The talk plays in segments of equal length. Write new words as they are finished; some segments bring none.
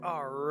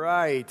All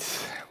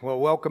right. Well,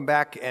 welcome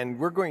back, and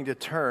we're going to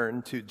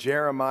turn to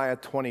Jeremiah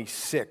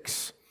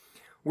 26.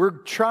 We're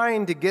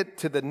trying to get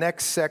to the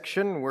next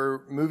section. We're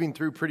moving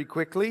through pretty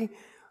quickly.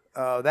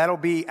 That'll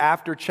be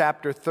after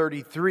chapter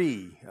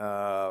 33.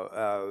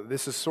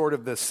 This is sort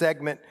of the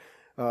segment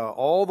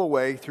all the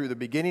way through the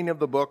beginning of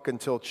the book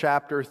until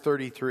chapter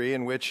 33,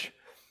 in which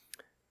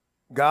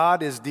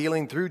God is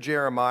dealing through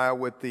Jeremiah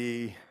with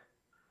the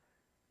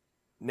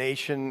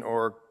nation,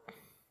 or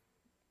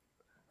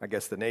I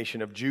guess the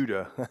nation of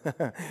Judah,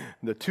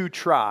 the two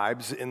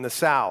tribes in the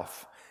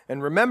south.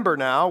 And remember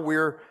now,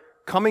 we're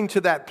coming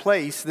to that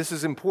place, this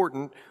is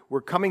important,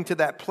 we're coming to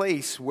that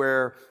place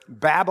where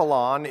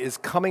Babylon is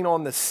coming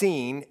on the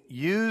scene,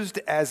 used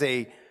as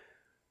a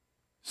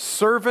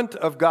servant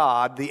of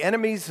God. The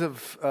enemies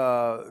of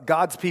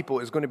God's people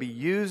is going to be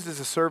used as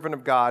a servant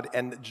of God,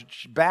 and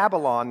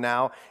Babylon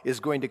now is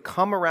going to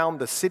come around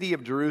the city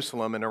of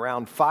Jerusalem in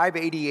around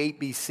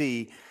 588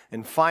 BC,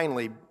 and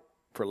finally,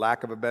 for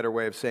lack of a better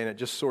way of saying it,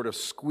 just sort of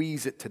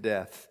squeeze it to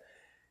death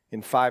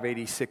in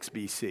 586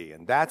 BC.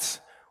 And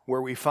that's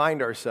where we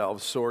find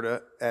ourselves sort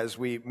of as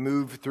we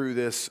move through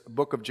this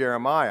book of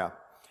Jeremiah.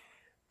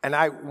 And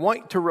I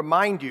want to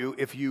remind you,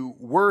 if you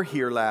were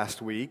here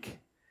last week,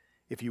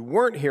 if you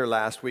weren't here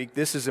last week,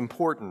 this is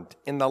important.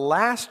 In the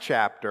last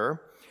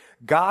chapter,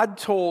 God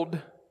told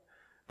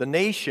the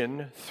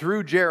nation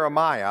through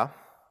Jeremiah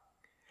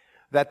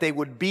that they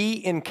would be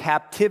in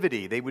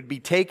captivity. They would be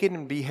taken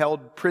and be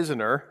held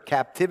prisoner,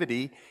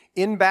 captivity,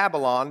 in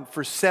Babylon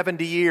for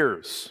 70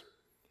 years.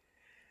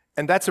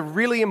 And that's a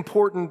really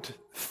important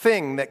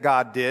thing that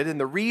God did. And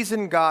the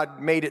reason God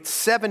made it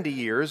 70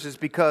 years is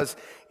because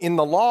in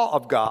the law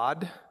of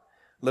God,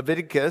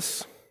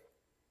 Leviticus,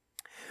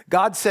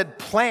 God said,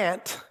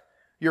 plant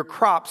your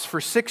crops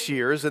for 6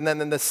 years, and then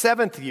in the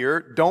seventh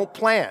year, don't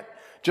plant.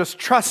 Just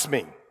trust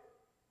me.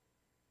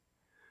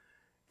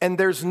 And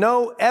there's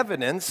no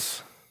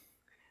evidence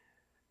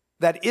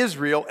that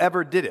Israel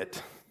ever did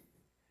it.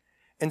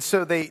 And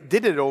so they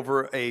did it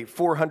over a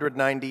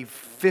 490,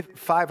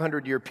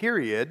 500-year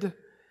period,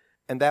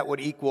 and that would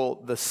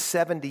equal the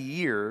 70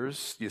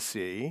 years, you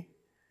see,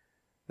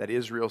 that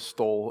Israel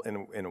stole,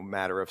 in a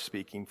matter of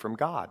speaking, from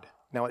God.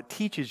 Now, it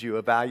teaches you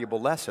a valuable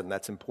lesson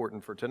that's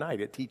important for tonight.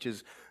 It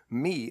teaches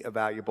me a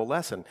valuable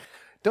lesson.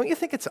 Don't you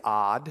think it's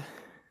odd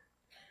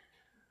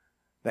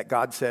that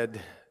God said,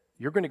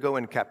 you're going to go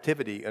in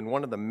captivity, and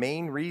one of the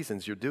main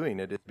reasons you're doing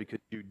it is because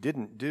you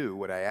didn't do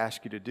what I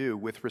asked you to do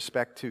with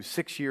respect to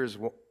 6 years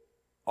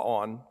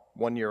on,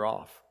 1 year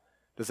off?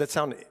 Does that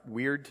sound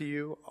weird to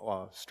you,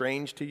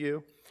 strange to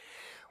you?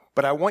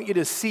 But I want you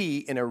to see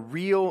in a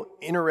real,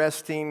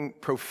 interesting,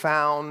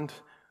 profound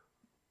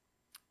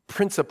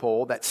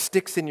principle that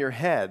sticks in your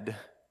head,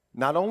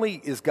 not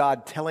only is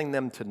God telling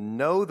them to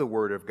know the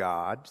Word of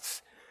God,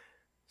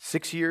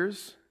 6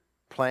 years,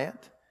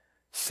 plant,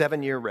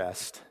 7-year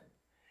rest,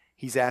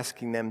 He's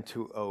asking them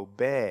to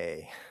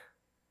obey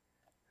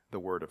the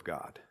Word of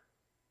God.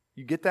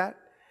 You get that?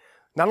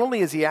 Not only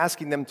is He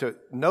asking them to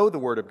know the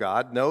Word of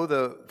God, know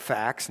the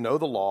facts, know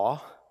the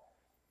law,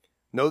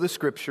 know the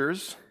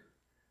Scriptures,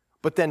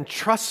 but then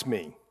trust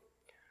me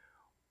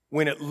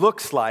when it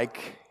looks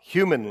like,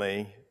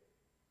 humanly,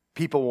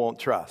 people won't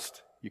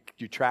trust.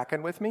 You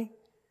tracking with me?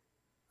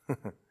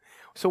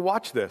 So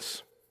watch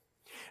this.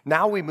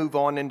 Now we move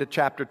on into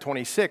chapter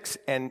 26,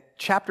 and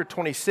chapter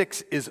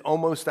 26 is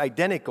almost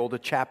identical to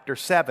chapter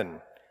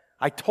 7.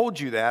 I told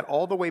you that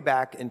all the way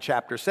back in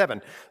chapter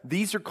 7.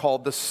 These are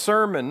called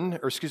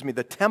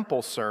the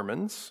temple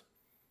sermons.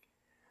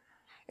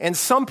 And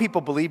some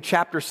people believe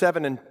chapter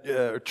 7 and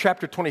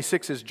chapter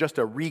 26 is just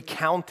a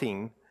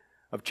recounting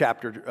of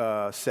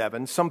chapter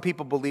 7. Some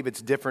people believe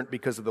it's different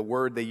because of the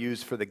word they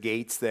use for the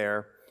gates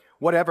there.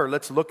 Whatever,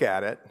 let's look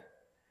at it.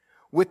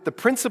 With the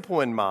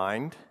principle in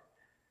mind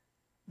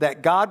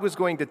that God was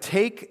going to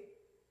take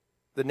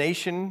the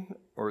nation,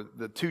 or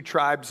the two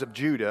tribes of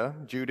Judah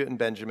and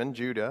Benjamin,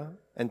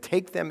 and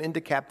take them into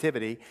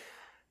captivity.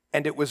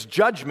 And it was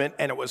judgment,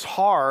 and it was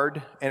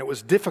hard, and it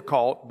was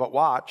difficult, but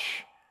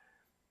watch.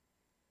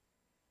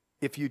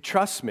 If you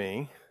trust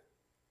me,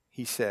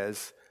 he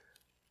says,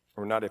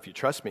 or not if you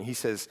trust me, he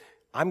says,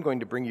 I'm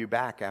going to bring you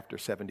back after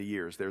 70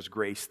 years. There's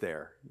grace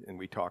there, and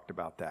we talked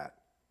about that.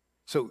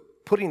 So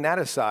putting that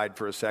aside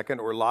for a second,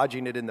 or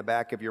lodging it in the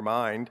back of your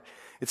mind,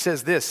 it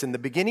says this: in the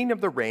beginning of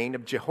the reign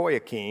of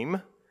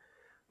Jehoiakim,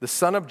 the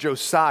son of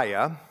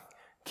Josiah,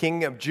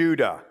 king of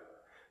Judah.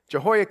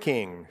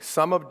 Jehoiakim,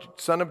 son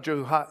of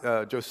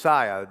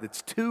Josiah,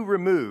 that's two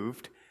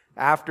removed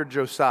after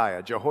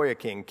Josiah.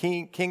 Jehoiakim,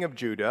 king of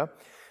Judah.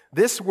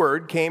 This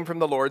word came from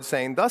the Lord,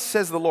 saying, thus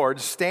says the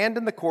Lord, stand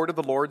in the court of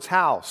the Lord's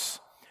house.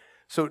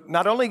 So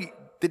not only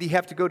did he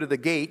have to go to the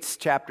gates,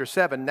 chapter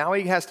 7, now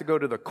he has to go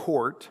to the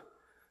court.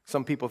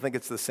 Some people think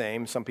it's the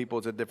same. Some people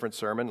it's a different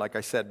sermon, like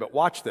I said. But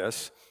watch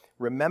this.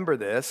 Remember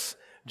this.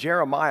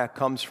 Jeremiah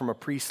comes from a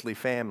priestly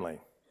family.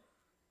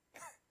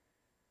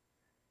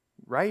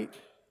 Right?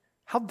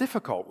 How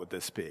difficult would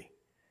this be?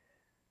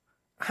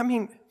 I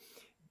mean,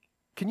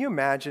 can you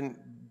imagine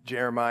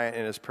Jeremiah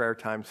in his prayer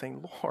time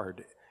saying,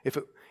 Lord,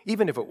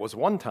 Even if it was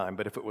one time,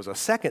 but if it was a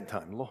second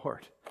time,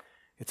 Lord,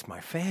 it's my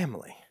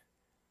family.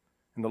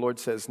 And the Lord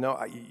says,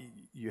 no,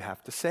 you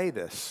have to say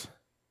this.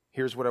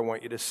 Here's what I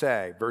want you to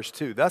say. Verse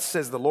 2, thus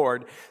says the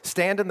Lord,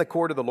 stand in the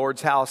court of the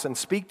Lord's house and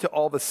speak to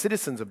all the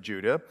citizens of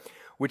Judah,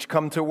 which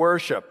come to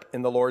worship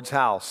in the Lord's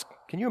house.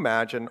 Can you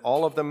imagine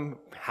all of them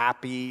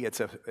happy? It's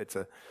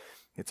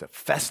a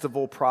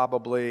festival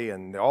probably,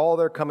 and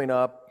they're coming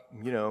up,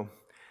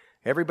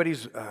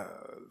 everybody's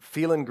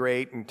feeling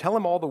great. And tell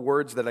them all the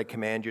words that I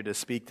command you to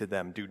speak to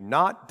them. Do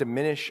not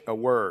diminish a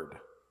word.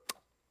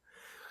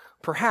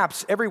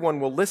 Perhaps everyone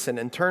will listen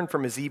and turn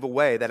from his evil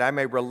way, that I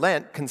may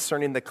relent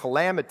concerning the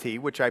calamity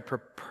which I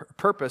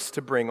purpose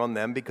to bring on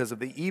them because of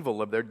the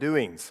evil of their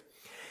doings.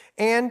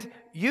 And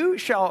you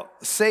shall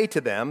say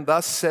to them,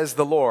 thus says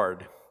the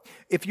Lord,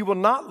 if you will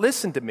not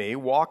listen to me,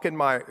 walk in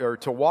my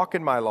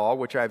law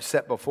which I have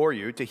set before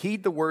you, to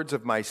heed the words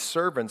of my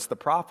servants the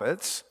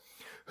prophets,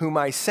 whom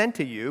I sent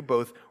to you,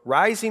 both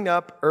rising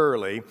up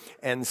early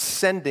and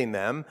sending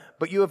them,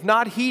 but you have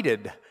not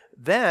heeded,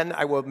 then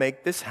I will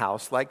make this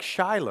house like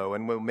Shiloh,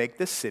 and will make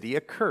this city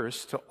a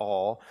curse to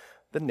all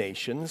the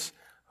nations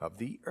of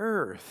the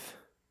earth.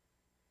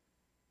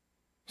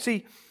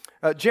 See,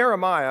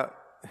 Jeremiah,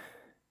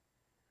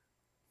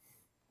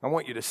 I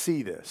want you to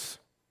see this.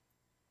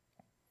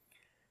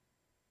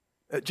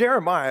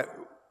 Jeremiah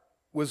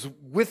was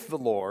with the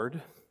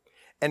Lord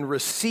and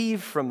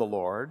received from the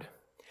Lord,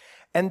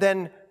 and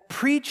then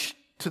preached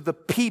to the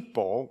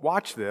people,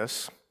 watch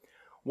this,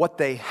 what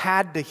they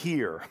had to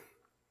hear.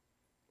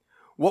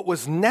 What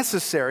was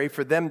necessary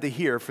for them to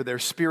hear for their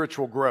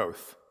spiritual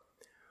growth.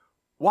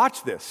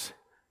 Watch this.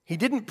 He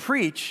didn't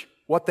preach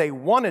what they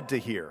wanted to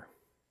hear.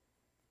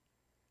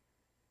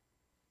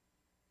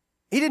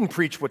 He didn't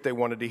preach what they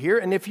wanted to hear.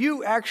 And if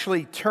you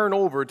actually turn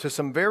over to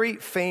some very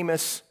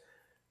famous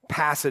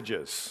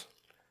passages,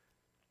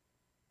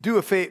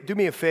 do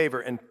me a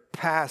favor and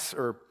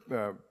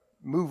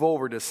move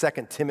over to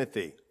 2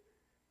 Timothy.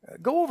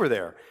 Go over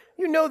there.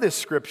 You know this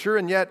scripture,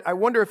 and yet I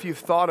wonder if you've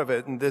thought of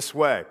it in this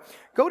way.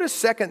 Go to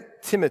 2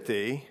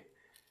 Timothy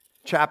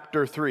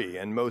chapter 3,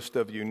 and most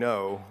of you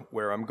know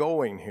where I'm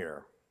going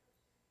here.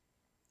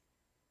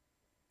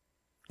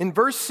 In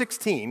verse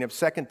 16 of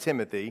 2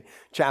 Timothy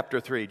chapter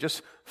 3,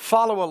 just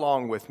follow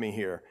along with me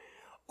here.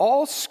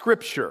 All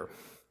scripture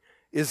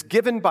is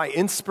given by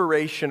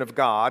inspiration of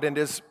God and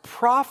is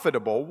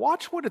profitable.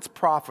 Watch what it's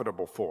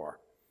profitable for.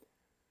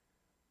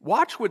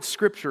 Watch what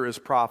scripture is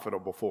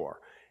profitable for.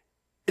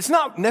 It's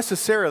not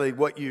necessarily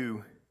what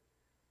you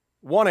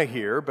want to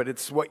hear, but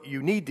it's what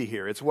you need to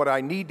hear. It's what I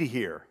need to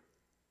hear.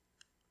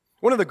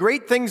 One of the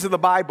great things of the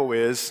Bible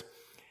is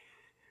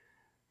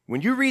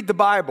when you read the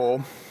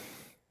Bible,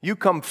 you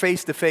come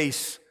face to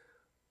face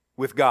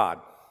with God.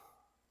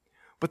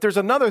 But there's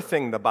another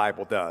thing the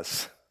Bible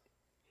does.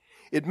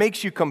 It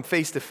makes you come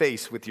face to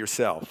face with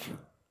yourself.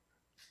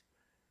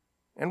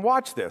 And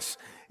watch this.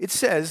 It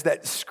says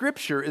that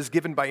Scripture is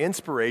given by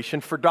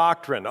inspiration for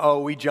doctrine. Oh,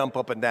 we jump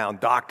up and down.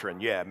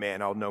 Doctrine. Yeah,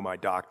 man, I'll know my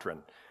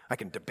doctrine. I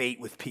can debate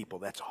with people.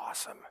 That's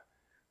awesome.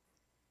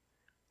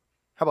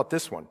 How about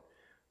this one?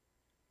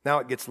 Now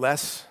it gets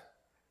less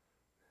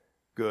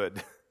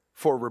good.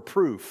 For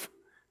reproof.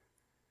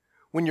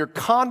 When your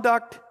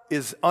conduct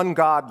is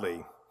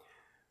ungodly,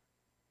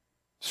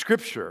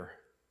 Scripture,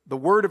 the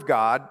Word of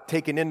God,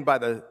 taken in by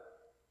the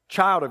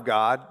child of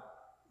God,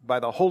 by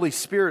the Holy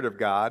Spirit of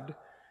God,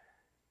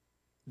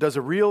 does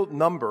a real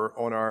number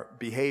on our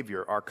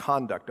behavior, our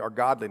conduct, our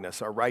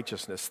godliness, our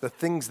righteousness, the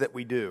things that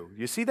we do.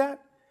 You see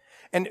that?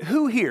 And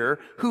who here,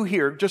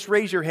 just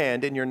raise your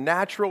hand, in your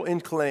natural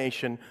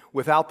inclination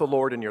without the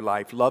Lord in your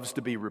life, loves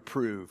to be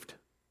reproved?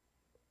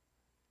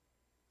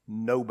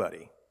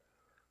 Nobody.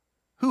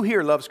 Who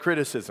here loves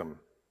criticism?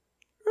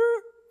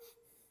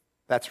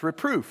 That's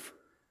reproof.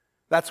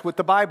 That's what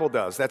the Bible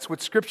does. That's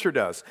what Scripture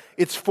does.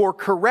 It's for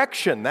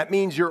correction. That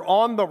means you're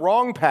on the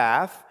wrong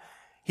path.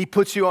 He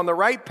puts you on the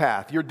right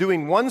path. You're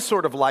doing one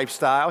sort of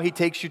lifestyle. He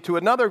takes you to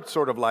another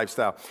sort of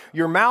lifestyle.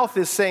 Your mouth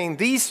is saying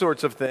these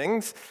sorts of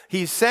things.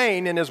 He's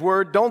saying in His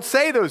Word, don't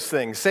say those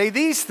things. Say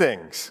these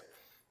things.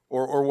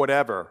 Or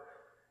whatever.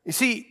 You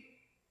see,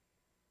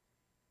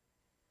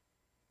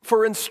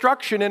 for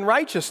instruction in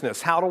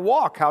righteousness, how to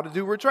walk, how to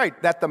do what's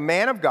right, that the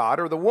man of God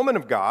or the woman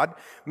of God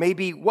may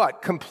be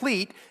what?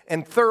 Complete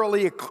and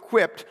thoroughly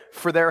equipped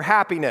for their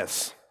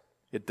happiness.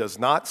 It does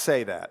not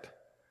say that.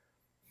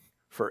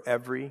 For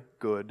every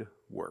good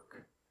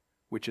work,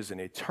 which is an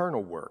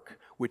eternal work,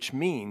 which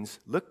means,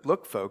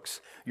 look,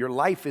 folks, your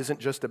life isn't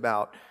just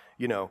about,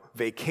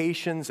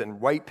 vacations and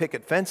white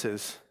picket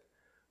fences.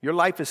 Your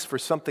life is for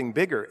something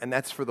bigger, and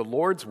that's for the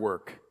Lord's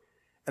work.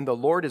 And the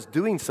Lord is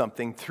doing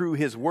something through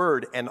His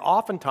Word. And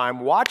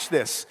oftentimes, watch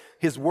this,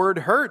 His Word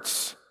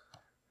hurts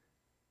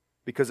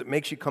because it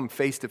makes you come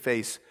face to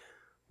face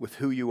with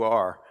who you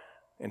are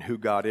and who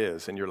God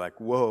is. And you're like,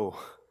 whoa,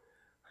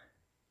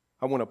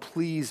 I want to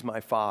please my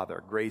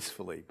Father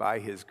gracefully by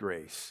His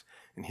grace.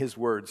 And His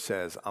Word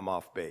says, I'm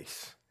off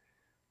base.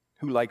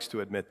 Who likes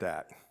to admit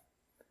that?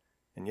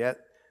 And yet,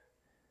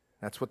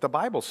 that's what the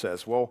Bible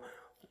says. Well,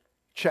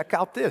 check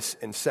out this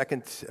in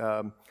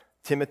 2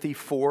 Timothy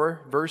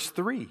 4, verse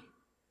 3.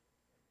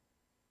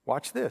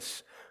 Watch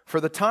this.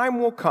 For the time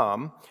will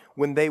come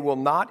when they will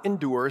not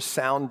endure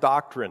sound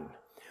doctrine,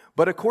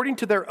 but according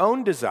to their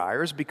own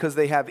desires, because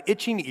they have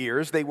itching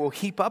ears, they will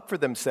heap up for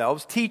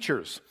themselves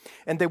teachers,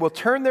 and they will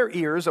turn their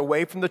ears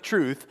away from the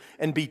truth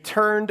and be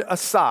turned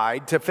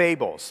aside to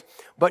fables.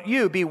 But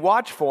you, be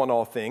watchful in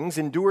all things,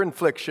 endure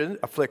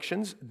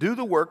afflictions, do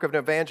the work of an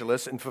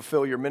evangelist, and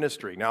fulfill your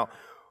ministry. Now,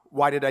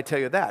 why did I tell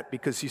you that?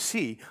 Because you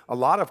see, a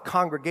lot of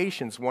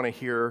congregations want to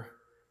hear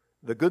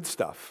the good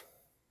stuff.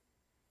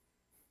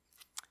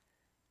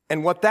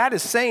 And what that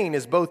is saying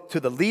is both to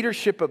the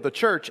leadership of the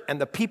church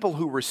and the people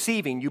who are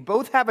receiving, you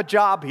both have a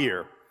job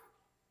here.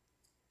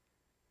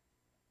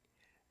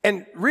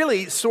 And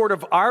really, sort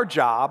of our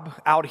job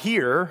out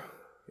here,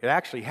 it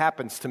actually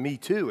happens to me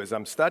too as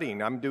I'm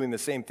studying. I'm doing the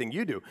same thing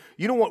you do.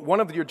 You know what one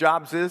of your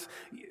jobs is?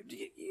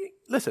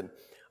 Listen,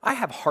 I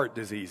have heart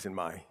disease in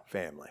my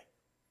family.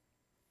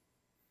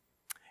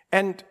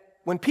 And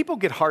when people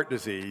get heart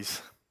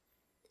disease,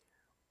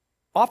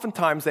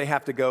 oftentimes they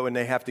have to go and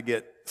they have to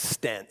get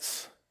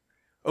stents.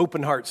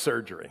 Open heart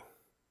surgery,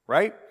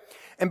 right?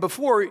 And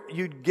before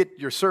you get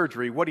your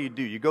surgery, what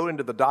do? You go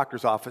into the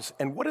doctor's office,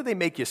 and what do they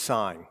make you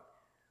sign?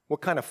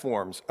 What kind of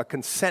forms? A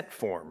consent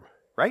form,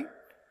 right?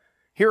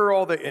 Here are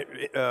all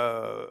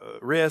the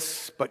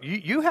risks, but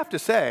you have to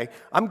say,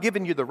 I'm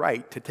giving you the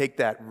right to take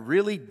that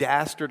really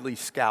dastardly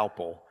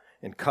scalpel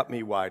and cut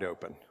me wide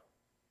open.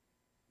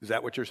 Is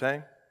that what you're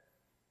saying?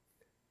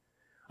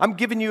 I'm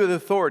giving you the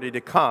authority to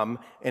come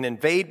and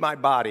invade my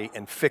body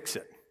and fix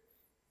it.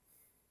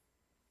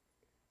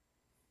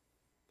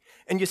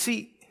 And you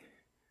see,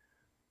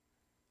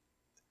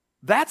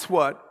 that's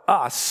what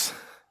us,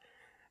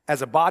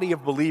 as a body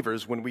of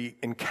believers, when we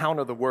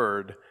encounter the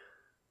Word,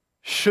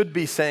 should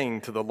be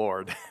saying to the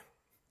Lord.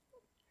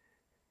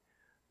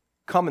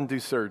 Come and do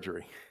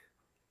surgery.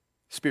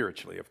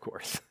 Spiritually, of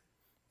course.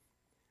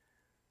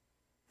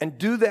 And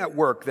do that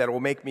work that will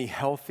make me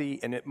healthy,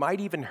 and it might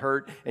even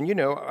hurt. And you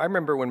know, I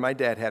remember when my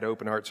dad had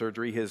open heart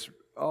surgery,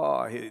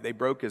 they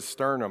broke his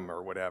sternum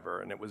or whatever,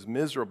 and it was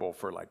miserable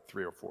for like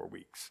 3 or 4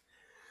 weeks.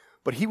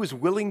 But he was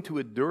willing to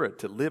endure it,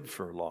 to live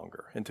for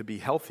longer and to be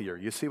healthier.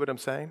 You see what I'm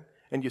saying?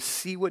 And you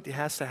see what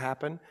has to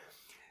happen?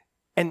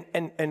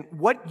 And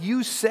what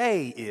you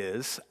say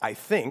is, I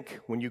think,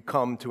 when you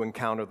come to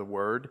encounter the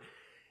Word,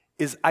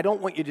 is I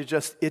don't want you to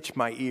just itch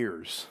my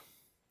ears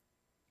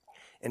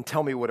and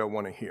tell me what I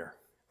want to hear.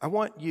 I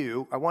want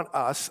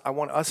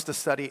us to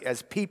study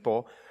as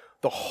people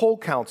the whole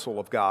counsel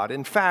of God.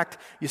 In fact,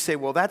 you say,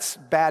 well, that's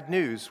bad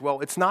news. Well,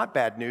 it's not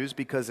bad news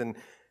because in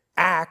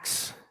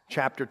Acts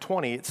chapter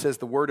 20, it says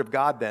the Word of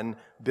God then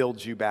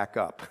builds you back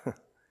up.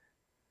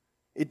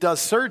 It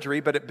does surgery,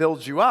 but it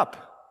builds you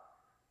up.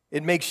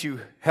 It makes you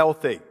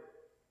healthy.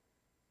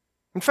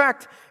 In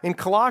fact, in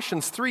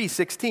Colossians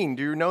 3:16,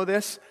 do you know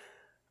this?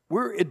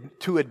 We're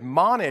to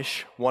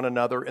admonish one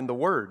another in the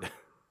Word.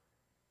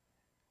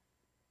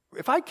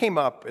 If I came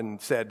up and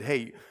said,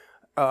 hey,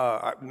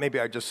 I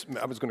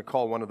was going to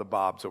call one of the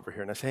Bobs over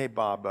here, and I say, hey,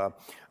 Bob,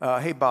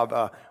 why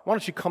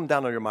don't you come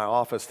down to my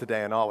office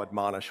today and I'll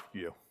admonish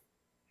you?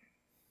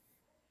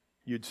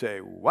 You'd say,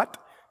 what?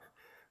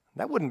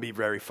 That wouldn't be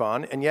very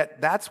fun. And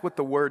yet that's what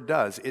the Word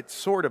does. It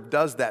sort of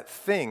does that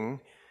thing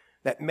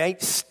that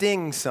might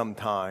sting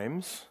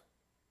sometimes,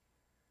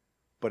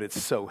 but it's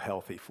so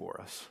healthy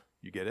for us.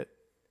 You get it?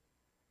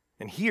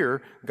 And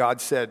here, God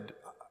said,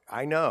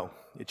 I know,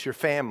 it's your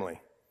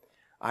family.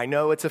 I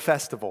know it's a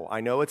festival.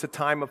 I know it's a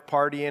time of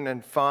partying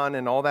and fun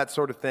and all that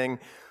sort of thing,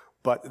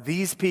 but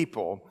these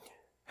people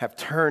have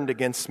turned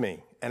against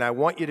me, and I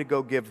want you to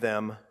go give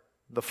them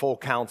the full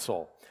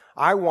counsel.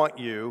 I want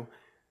you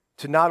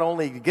to not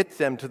only get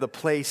them to the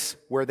place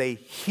where they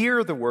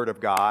hear the Word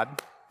of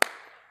God,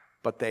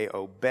 but they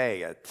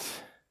obey it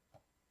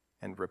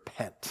and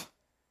repent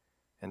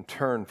and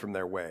turn from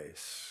their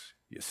ways,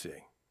 you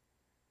see.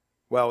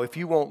 Well, if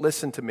you won't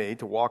listen to me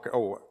to walk,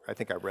 I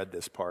think I read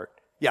this part.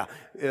 Yeah,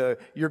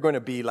 you're going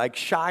to be like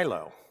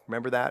Shiloh.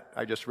 Remember that?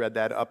 I just read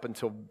that up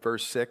until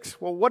verse 6.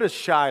 Well, what is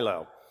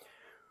Shiloh?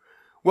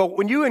 Well,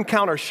 when you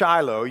encounter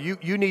Shiloh,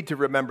 you need to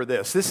remember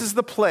this. This is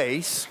the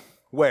place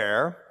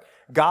where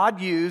God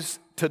used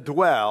to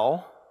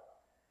dwell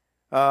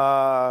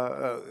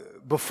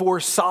before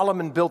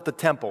Solomon built the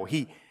temple.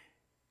 He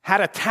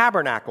had a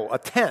tabernacle, a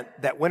tent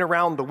that went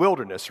around the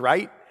wilderness,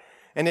 right?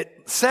 And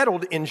it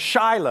settled in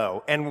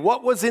Shiloh. And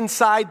what was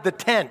inside the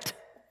tent?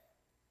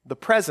 The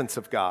presence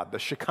of God, the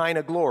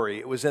Shekinah glory.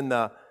 It was in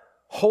the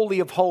Holy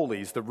of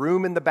Holies, the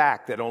room in the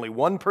back that only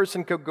one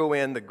person could go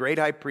in, the great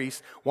high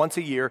priest, once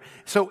a year.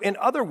 So in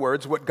other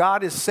words, what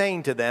God is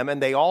saying to them,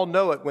 and they all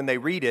know it when they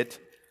read it,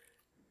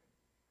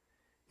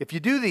 if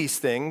you do these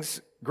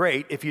things,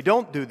 great. If you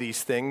don't do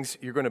these things,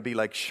 you're going to be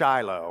like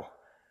Shiloh,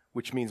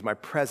 which means my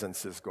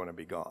presence is going to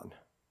be gone.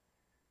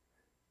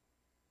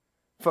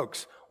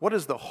 Folks, what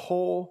is the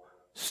whole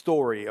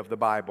story of the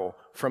Bible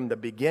from the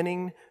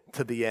beginning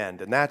to the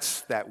end? And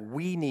that's that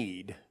we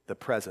need the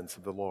presence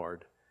of the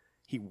Lord.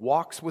 He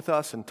walks with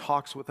us and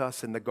talks with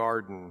us in the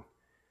garden.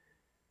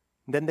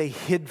 Then they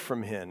hid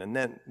from him. And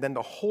then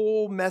the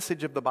whole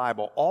message of the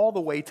Bible, all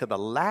the way to the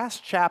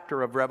last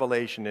chapter of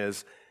Revelation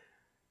is,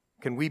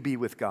 can we be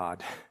with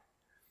God?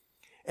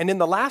 And in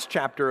the last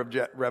chapter of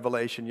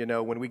Revelation,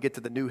 when we get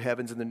to the new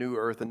heavens and the new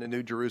earth and the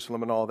new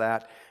Jerusalem and all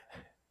that,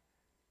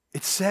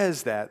 it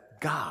says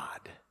that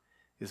God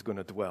is going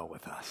to dwell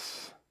with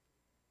us.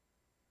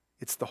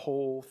 It's the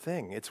whole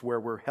thing. It's where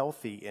we're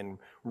healthy and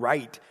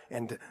right,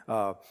 and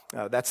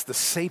that's the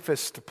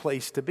safest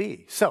place to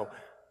be. So,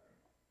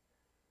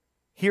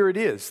 here it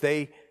is.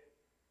 They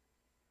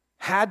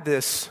had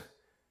this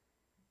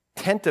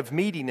tent of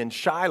meeting in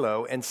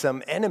Shiloh, and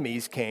some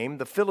enemies came,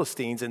 the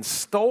Philistines, and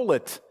stole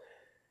it,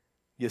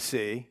 you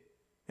see,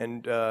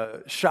 and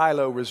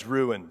Shiloh was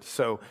ruined.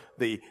 So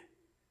the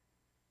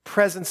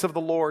presence of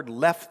the Lord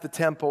left the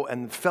temple,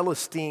 and the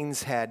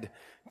Philistines had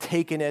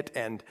taken it,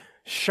 and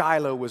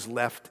Shiloh was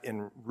left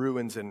in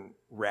ruins and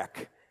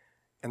wreck.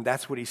 And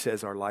that's what he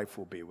says our life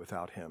will be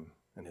without him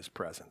and his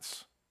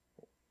presence.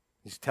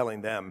 He's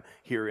telling them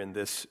here in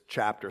this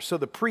chapter. So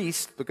the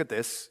priest, look at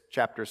this,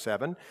 chapter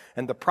 7,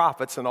 and the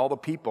prophets and all the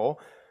people,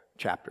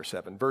 chapter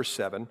 7, verse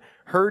 7,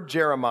 heard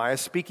Jeremiah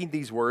speaking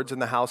these words in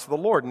the house of the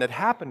Lord. And it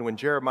happened when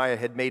Jeremiah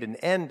had made an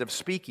end of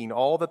speaking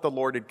all that the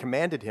Lord had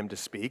commanded him to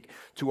speak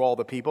to all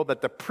the people,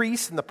 that the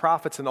priests and the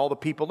prophets and all the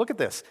people, look at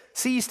this,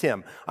 seized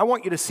him. I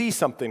want you to see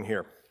something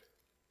here.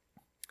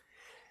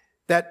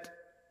 That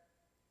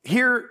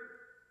here,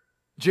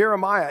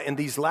 Jeremiah in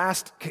these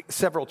last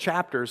several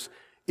chapters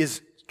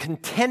is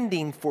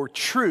contending for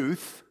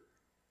truth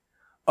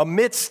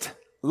amidst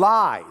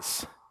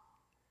lies.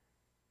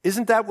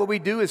 Isn't that what we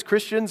do as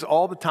Christians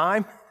all the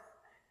time?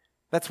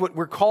 That's what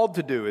we're called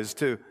to do, is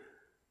to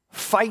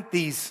fight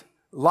these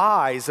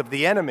lies of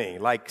the enemy,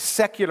 like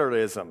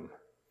secularism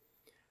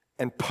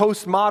and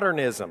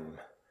postmodernism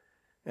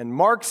and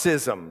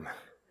Marxism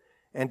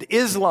and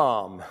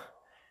Islam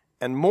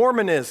and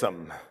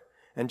Mormonism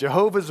and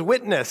Jehovah's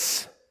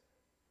Witness,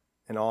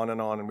 and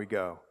on we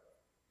go.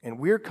 And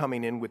we're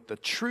coming in with the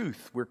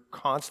truth. We're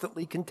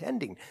constantly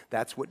contending.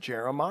 That's what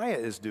Jeremiah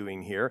is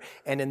doing here.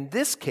 And in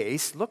this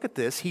case, look at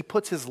this, he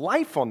puts his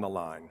life on the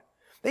line.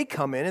 They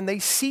come in and they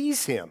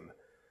seize him.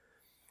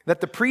 That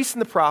the priests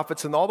and the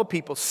prophets and all the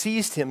people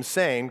seized him,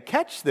 saying,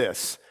 catch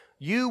this,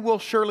 you will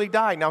surely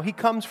die. Now, he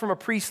comes from a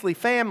priestly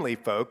family,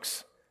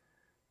 folks.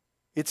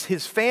 It's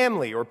his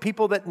family or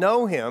people that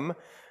know him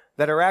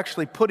that are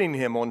actually putting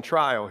him on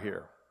trial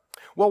here.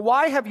 Well,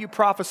 why have you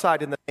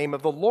prophesied in the name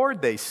of the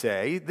Lord, they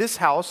say? This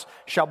house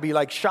shall be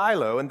like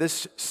Shiloh, and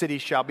this city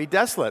shall be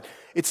desolate.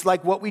 It's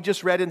like what we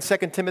just read in 2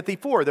 Timothy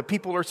 4. The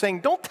people are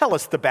saying, don't tell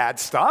us the bad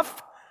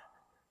stuff.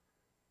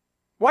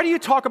 Why do you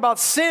talk about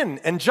sin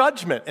and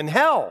judgment and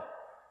hell?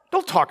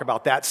 Don't talk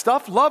about that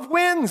stuff. Love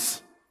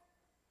wins.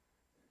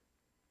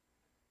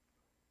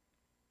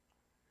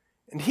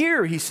 And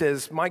here he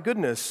says, my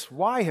goodness,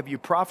 why have you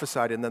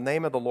prophesied in the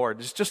name of the Lord?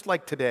 It's just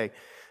like today.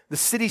 The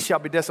city shall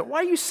be desolate. Why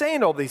are you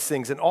saying all these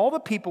things? And all the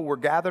people were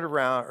gathered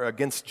around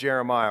against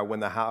Jeremiah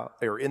when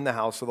in the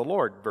house of the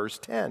Lord. Verse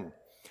 10.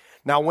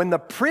 Now, when the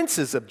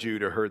princes of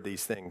Judah heard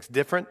these things,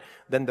 different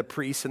than the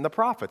priests and the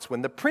prophets,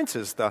 when the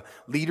princes, the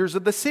leaders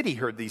of the city,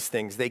 heard these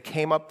things, they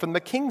came up from the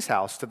king's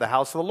house to the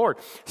house of the Lord,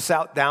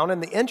 sat down in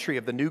the entry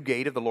of the new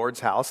gate of the Lord's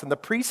house, and the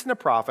priests and the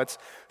prophets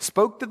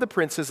spoke to the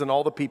princes and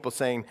all the people,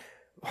 saying,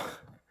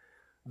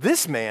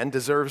 this man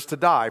deserves to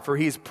die, for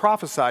he has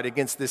prophesied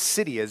against this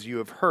city as you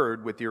have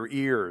heard with your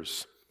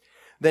ears.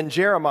 Then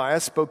Jeremiah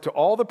spoke to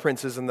all the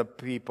princes and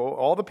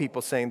all the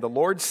people, saying, the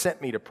Lord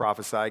sent me to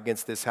prophesy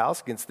against this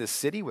house, against this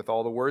city, with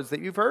all the words that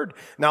you've heard.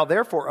 Now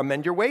therefore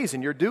amend your ways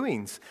and your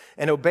doings,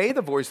 and obey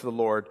the voice of the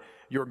Lord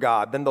your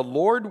God. Then the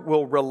Lord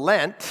will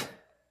relent.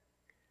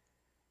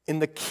 In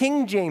the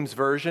King James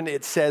Version,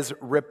 it says,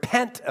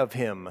 repent of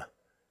him.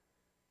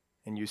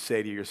 And you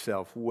say to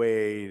yourself,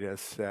 wait a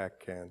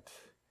second.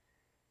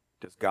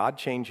 Does God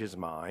change his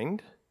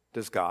mind?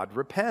 Does God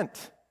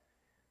repent?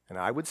 And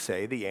I would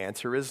say the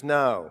answer is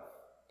no.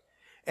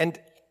 And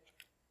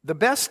the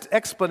best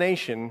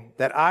explanation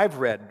that I've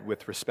read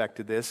with respect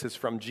to this is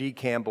from G.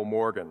 Campbell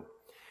Morgan.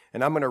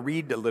 And I'm going to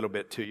read a little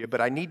bit to you,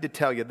 but I need to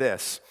tell you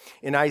this.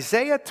 In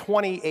Isaiah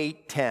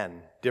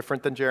 28:10,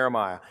 different than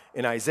Jeremiah,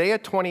 in Isaiah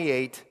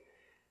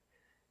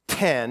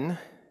 28:10,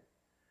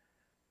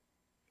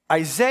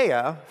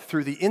 Isaiah,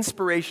 through the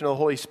inspiration of the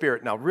Holy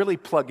Spirit, now really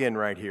plug in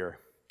right here,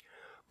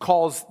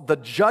 calls the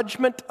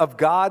judgment of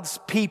God's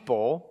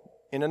people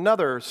in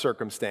another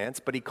circumstance,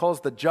 but he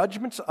calls the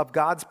judgments of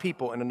God's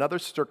people in another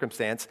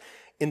circumstance.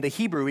 In the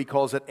Hebrew, he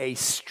calls it a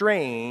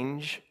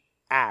strange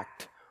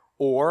act,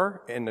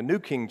 or in the New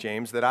King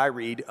James that I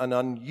read, an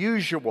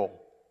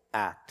unusual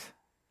act.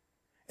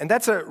 And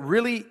that's a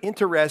really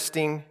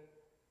interesting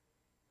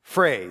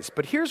phrase.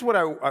 But here's what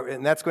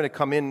and that's going to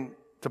come in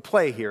to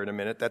play here in a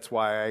minute. That's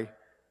why I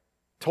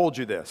told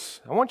you this.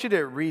 I want you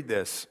to read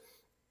this.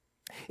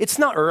 It's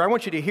not, or I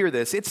want you to hear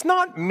this. It's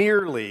not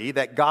merely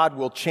that God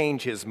will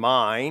change his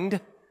mind.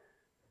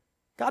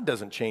 God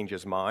doesn't change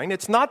his mind.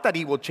 It's not that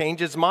he will change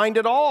his mind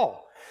at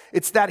all.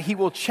 It's that he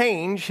will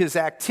change his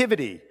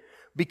activity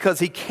because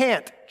he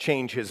can't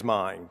change his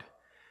mind.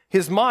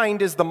 His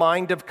mind is the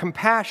mind of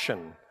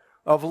compassion,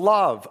 of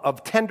love,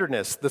 of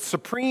tenderness. The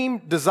supreme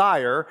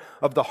desire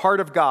of the heart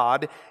of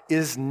God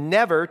is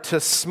never to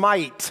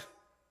smite,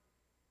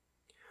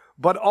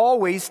 but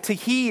always to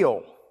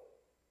heal.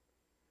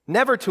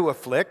 Never to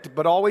afflict,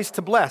 but always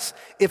to bless.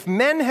 If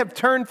men have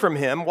turned from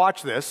him,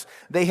 watch this,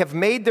 they have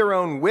made their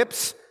own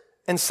whips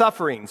and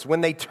sufferings.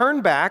 When they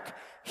turn back,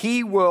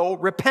 he will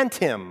repent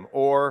him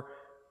or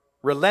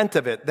relent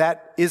of it.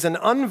 That is an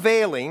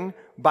unveiling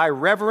by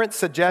reverent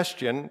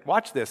suggestion.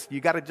 Watch this.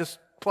 You got to just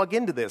plug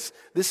into this.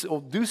 This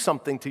will do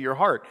something to your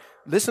heart.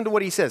 Listen to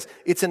what he says.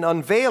 It's an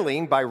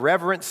unveiling by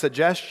reverent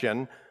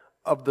suggestion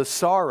of the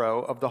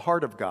sorrow of the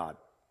heart of God.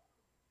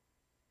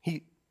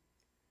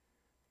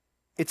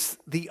 It's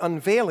the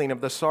unveiling of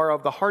the sorrow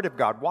of the heart of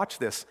God. Watch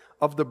this.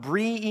 Of the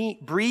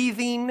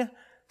breathing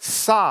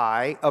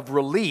sigh of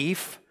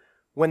relief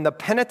when the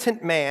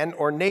penitent man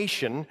or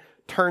nation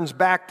turns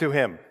back to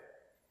him.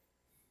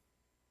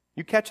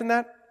 You catching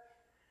that?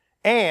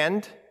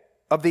 And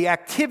of the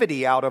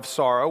activity out of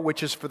sorrow,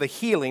 which is for the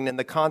healing and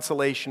the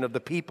consolation of the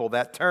people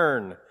that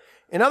turn.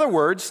 In other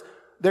words,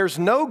 there's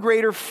no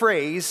greater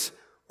phrase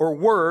or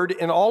word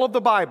in all of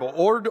the Bible,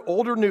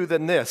 old or new,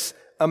 than this.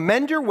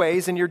 Amend your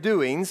ways and your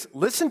doings,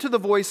 listen to the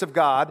voice of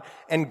God,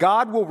 and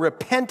God will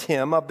repent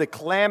him of the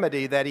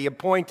calamity that he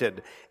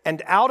appointed.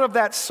 And out of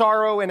that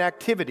sorrow and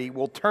activity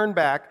will turn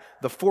back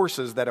the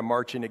forces that are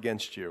marching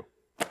against you.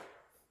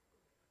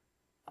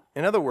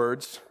 In other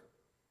words,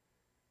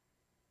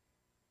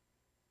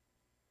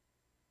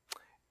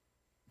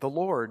 the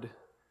Lord,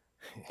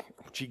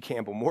 G.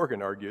 Campbell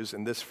Morgan argues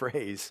in this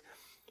phrase,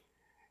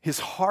 his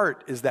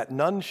heart is that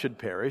none should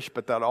perish,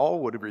 but that all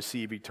would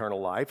receive eternal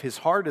life. His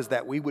heart is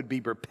that we would be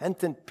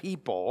repentant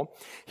people.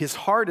 His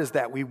heart is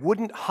that we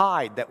wouldn't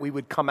hide, that we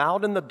would come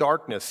out in the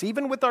darkness,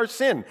 even with our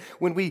sin.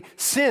 When we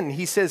sin,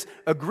 he says,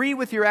 agree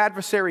with your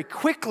adversary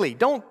quickly.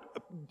 Don't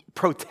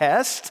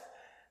protest.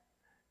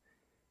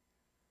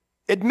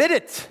 Admit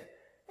it.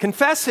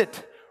 Confess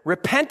it.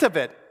 Repent of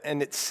it.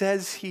 And it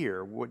says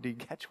here, did you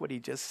catch what he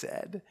just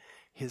said?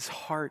 His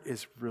heart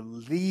is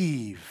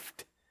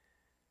relieved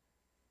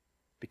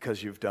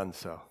because you've done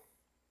so.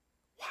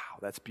 Wow,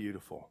 that's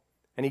beautiful.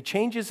 And he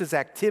changes his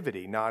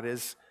activity, not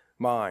his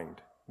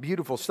mind.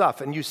 Beautiful stuff.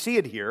 And you see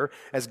it here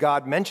as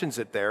God mentions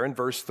it there in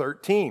verse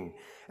 13.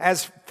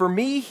 As for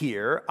me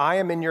here, I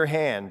am in your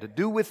hand.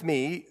 Do with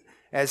me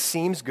as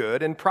seems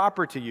good and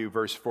proper to you,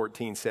 verse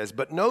 14 says.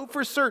 But know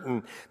for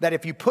certain that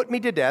if you put me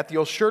to death,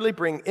 you'll surely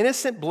bring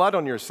innocent blood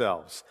on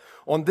yourselves,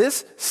 on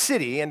this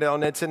city and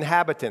on its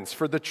inhabitants.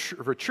 For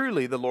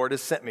truly the Lord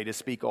has sent me to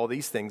speak all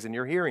these things in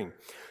your hearing.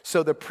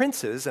 So the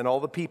princes and all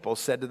the people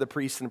said to the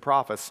priests and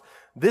prophets,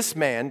 this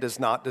man does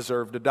not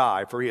deserve to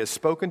die, for he has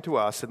spoken to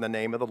us in the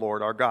name of the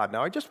Lord our God.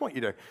 Now I just want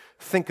you to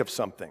think of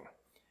something.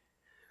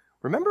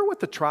 Remember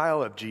what the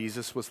trial of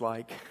Jesus was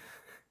like?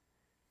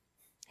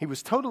 He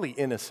was totally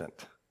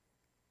innocent.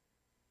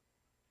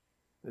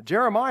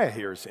 Jeremiah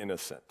here is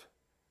innocent.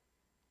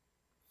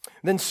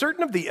 Then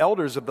certain of the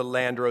elders of the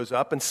land rose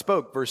up and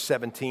spoke, verse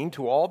 17,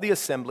 to all the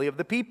assembly of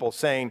the people,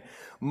 saying,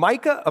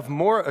 Micah of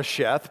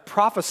Morasheth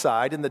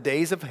prophesied in the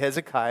days of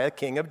Hezekiah,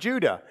 king of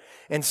Judah,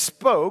 and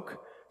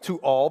spoke to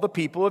all the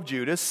people of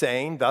Judah,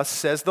 saying, thus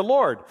says the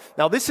Lord.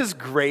 Now this is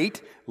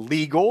great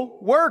legal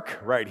work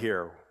right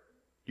here.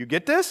 You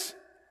get this?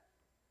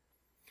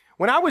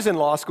 When I was in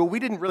law school, we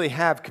didn't really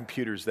have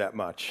computers that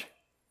much.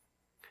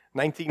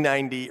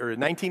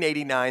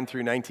 1989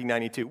 through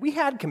 1992. We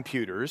had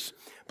computers,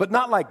 but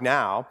not like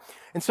now.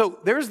 And so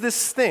there's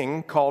this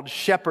thing called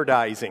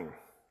shepherdizing.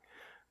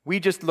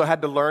 We just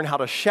had to learn how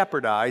to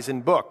shepherdize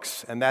in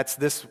books, and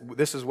this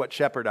is what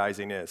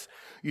shepherdizing is.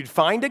 You'd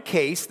find a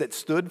case that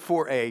stood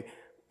for a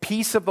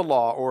piece of the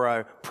law or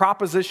a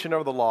proposition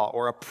of the law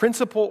or a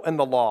principle in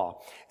the law,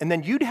 and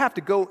then you'd have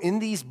to go in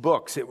these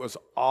books. It was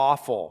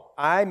awful.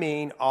 I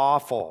mean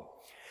awful.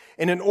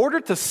 And in order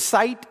to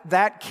cite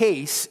that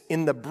case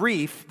in the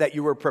brief that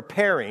you were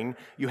preparing,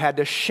 you had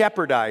to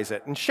shepherdize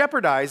it. And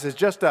shepherdize is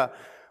just a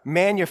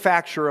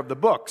manufacturer of the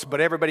books,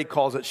 but everybody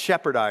calls it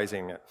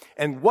shepherdizing.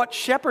 And what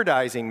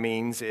shepherdizing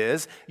means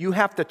is you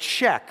have to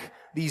check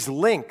these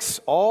links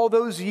all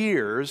those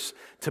years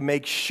to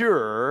make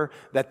sure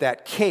that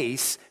that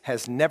case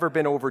has never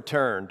been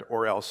overturned,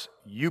 or else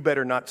you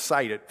better not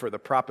cite it for the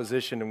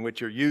proposition in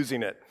which you're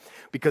using it,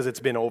 because it's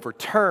been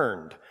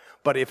overturned.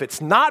 But if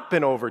it's not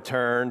been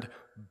overturned,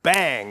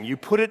 bang, you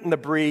put it in the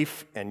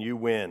brief and you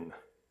win.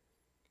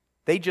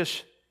 They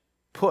just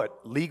put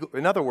legal,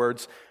 in other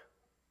words,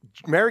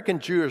 American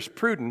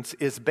jurisprudence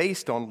is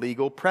based on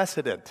legal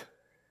precedent.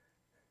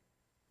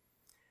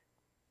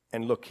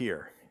 And look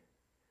here.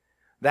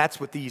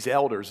 That's what these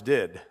elders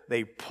did.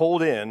 They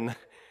pulled in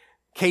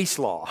case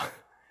law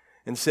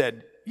and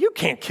said, you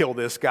can't kill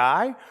this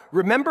guy.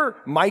 Remember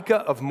Micah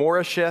of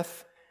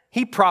Morasheth?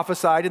 He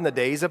prophesied in the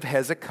days of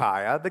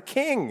Hezekiah, the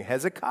king,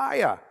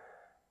 Hezekiah.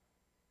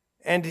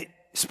 And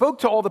spoke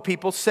to all the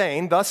people,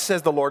 saying, thus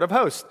says the Lord of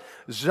hosts,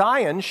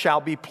 Zion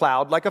shall be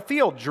plowed like a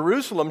field,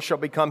 Jerusalem shall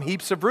become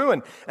heaps of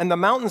ruin, and the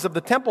mountains of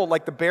the temple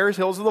like the bare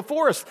hills of the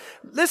forest.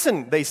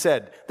 Listen, they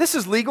said, this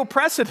is legal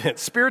precedent,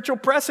 spiritual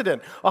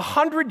precedent.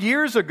 100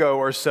 years ago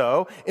or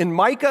so, in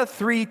Micah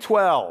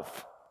 3:12,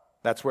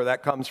 that's where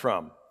that comes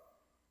from.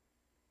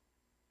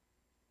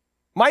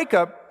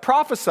 Micah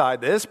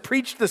prophesied this,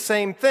 preached the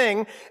same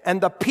thing, and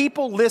the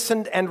people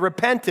listened and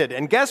repented.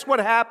 And guess what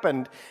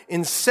happened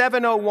in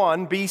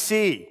 701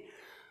 BC?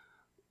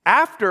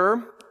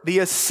 After the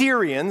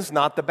Assyrians,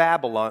 not the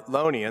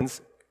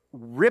Babylonians,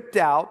 ripped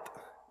out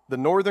the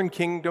northern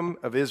kingdom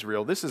of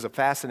Israel, this is a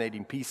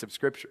fascinating piece of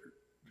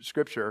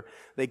scripture.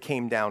 They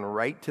came down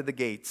right to the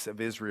gates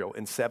of Israel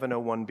in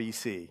 701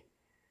 BC.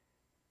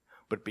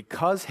 But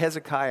because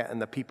Hezekiah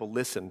and the people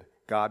listened,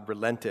 God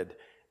relented,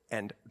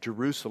 and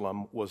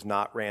Jerusalem was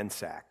not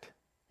ransacked.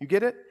 You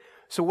get it?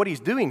 So what he's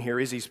doing here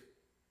is he's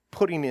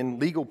putting in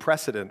legal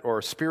precedent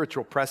or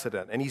spiritual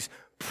precedent, and he's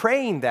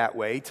praying that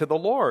way to the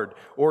Lord,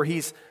 or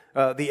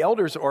the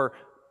elders are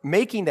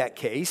making that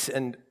case,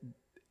 and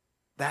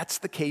that's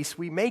the case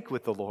we make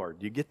with the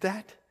Lord. You get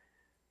that?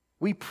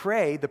 We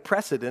pray the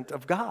precedent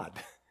of God.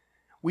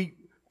 We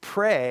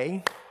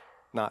pray,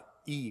 not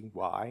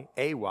E-Y,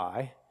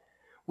 A-Y,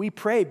 we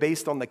pray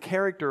based on the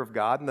character of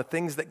God and the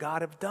things that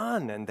God have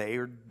done, and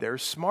they're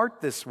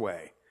smart this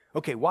way.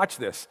 Okay, watch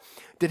this.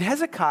 Did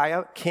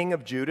Hezekiah, king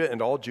of Judah,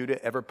 and all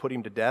Judah ever put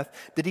him to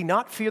death? Did he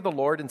not fear the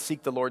Lord and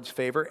seek the Lord's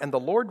favor? And the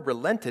Lord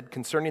relented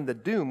concerning the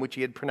doom which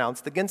he had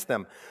pronounced against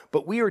them.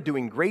 But we are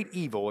doing great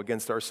evil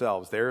against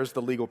ourselves. There's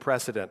the legal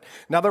precedent.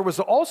 Now there was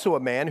also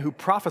a man who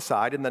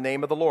prophesied in the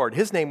name of the Lord.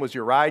 His name was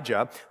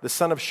Urijah, the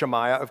son of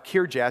Shemaiah of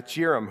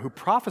Kirjath-jearim, who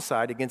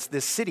prophesied against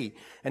this city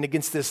and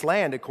against this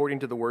land according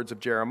to the words of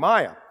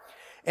Jeremiah.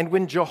 And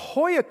when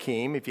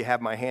Jehoiakim, if you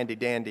have my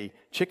handy-dandy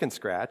chicken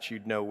scratch,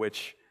 you'd know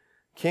which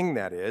king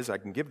that is, I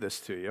can give this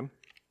to you,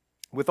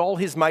 with all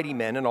his mighty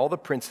men and all the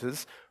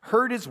princes,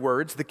 heard his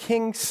words, the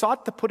king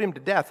sought to put him to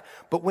death.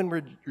 But when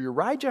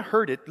Urijah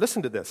heard it,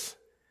 listen to this.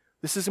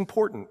 This is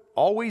important.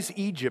 Always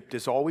Egypt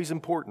is always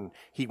important.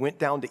 He went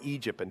down to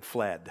Egypt and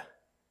fled.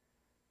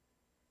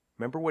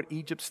 Remember what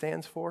Egypt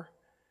stands for?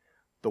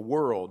 The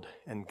world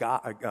and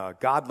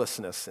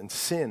godlessness and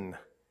sin.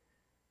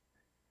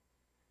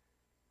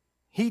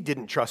 He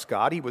didn't trust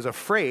God. He was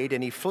afraid,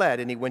 and he fled,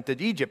 and he went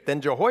to Egypt. Then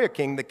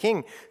Jehoiakim, the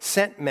king,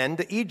 sent men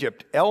to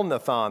Egypt,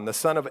 Elnathan, the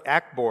son of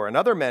Achbor, and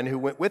other men who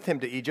went with him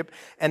to Egypt.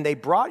 And they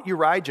brought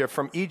Urijah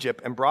from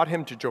Egypt and brought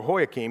him to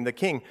Jehoiakim, the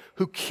king,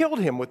 who killed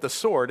him with the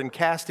sword and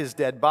cast his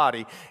dead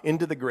body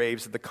into the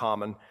graves of the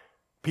common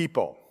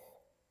people.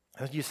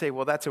 And you say,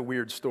 well, that's a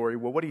weird story.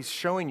 Well, what he's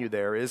showing you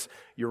there is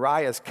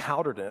Uriah's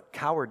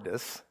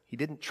cowardice. He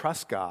didn't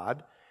trust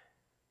God.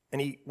 And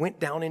he went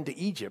down into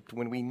Egypt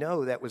when we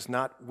know that was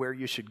not where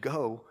you should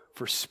go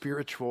for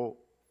spiritual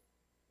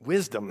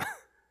wisdom.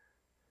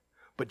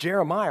 But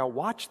Jeremiah,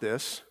 watch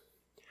this,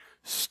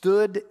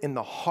 stood in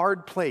the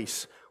hard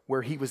place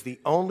where he was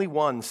the only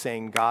one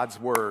saying God's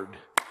word,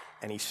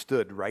 and he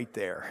stood right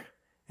there,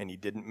 and he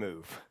didn't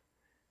move.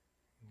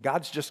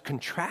 God's just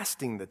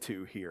contrasting the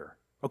two here.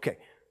 Okay,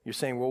 you're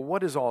saying, well,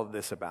 what is all of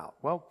this about?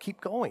 Well,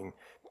 keep going.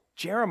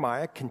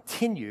 Jeremiah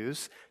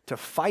continues to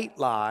fight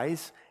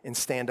lies and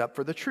stand up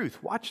for the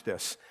truth. Watch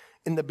this.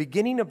 In the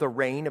beginning of the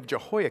reign of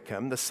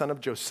Jehoiakim, the son of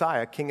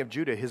Josiah, king of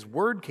Judah, his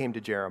word came to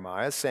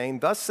Jeremiah, saying,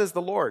 thus says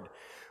the Lord,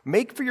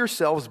 make for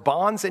yourselves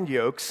bonds and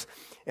yokes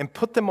and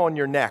put them on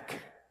your neck.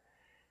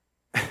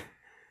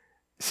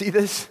 See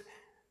this?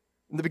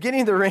 In the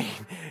beginning of the reign,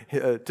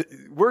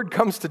 word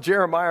comes to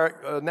Jeremiah.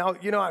 Now,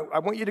 I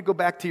want you to go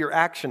back to your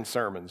action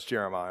sermons,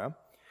 Jeremiah,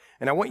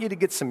 and I want you to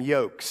get some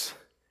yokes.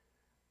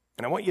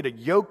 And I want you to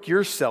yoke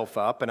yourself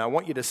up, and I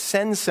want you to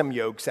send some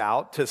yokes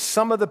out to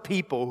some of the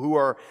people who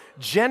are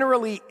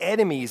generally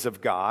enemies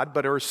of God,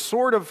 but are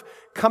sort of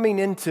coming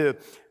into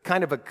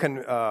kind of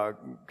a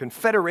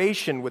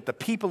confederation with the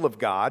people of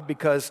God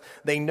because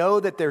they know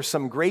that there's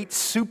some great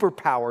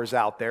superpowers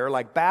out there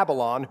like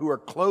Babylon who are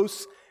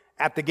close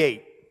at the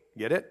gate.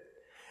 Get it?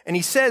 And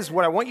he says,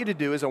 what I want you to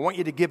do is I want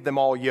you to give them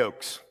all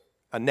yokes,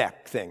 a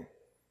neck thing.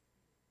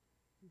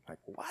 Like,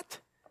 what?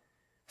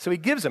 So he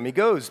gives them, he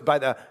goes by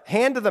the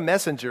hand of the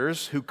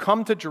messengers who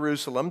come to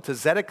Jerusalem to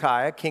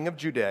Zedekiah, king of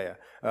Judea,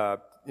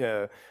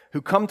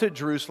 who come to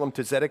Jerusalem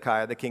to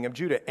Zedekiah, the king of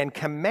Judah, and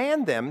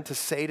command them to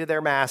say to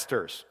their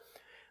masters.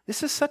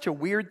 This is such a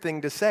weird thing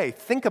to say.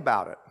 Think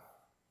about it.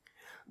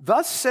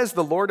 Thus says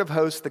the Lord of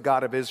hosts, the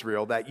God of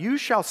Israel, that you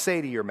shall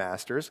say to your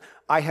masters,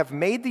 I have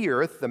made the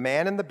earth, the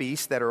man and the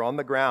beast that are on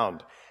the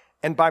ground,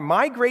 and by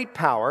my great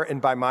power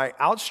and by my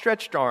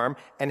outstretched arm,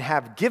 and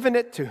have given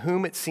it to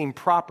whom it seemed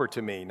proper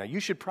to me. Now, you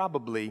should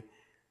probably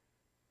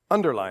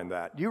underline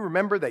that. You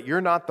remember that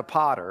you're not the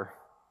potter,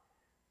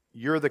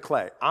 you're the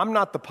clay. I'm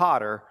not the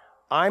potter,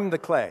 I'm the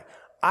clay.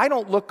 I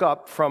don't look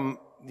up from,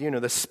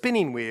 the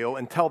spinning wheel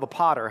and tell the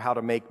potter how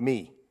to make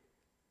me.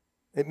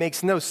 It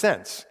makes no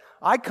sense.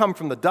 I come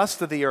from the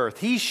dust of the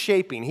earth. He's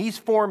shaping, he's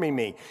forming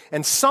me.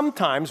 And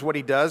sometimes what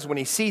he does when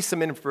he sees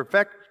some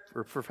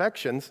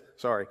perfections,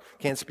 sorry,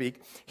 can't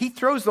speak, he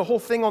throws the whole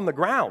thing on the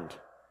ground.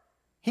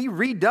 He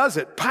redoes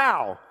it,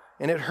 pow,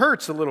 and it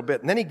hurts a little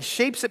bit. And then he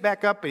shapes it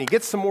back up and he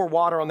gets some more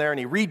water on there and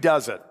he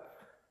redoes it.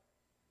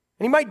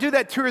 And he might do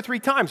that 2 or 3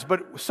 times,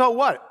 but so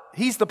what?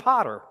 He's the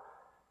potter.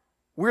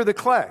 We're the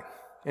clay.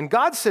 And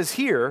God says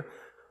here,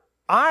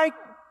 I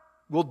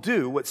will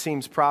do what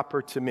seems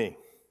proper to me.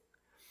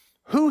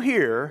 Who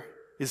here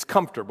is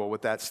comfortable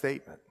with that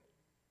statement?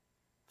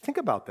 Think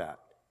about that.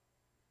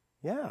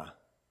 Yeah.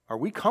 Are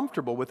we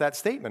comfortable with that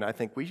statement? I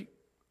think we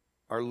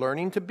are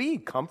learning to be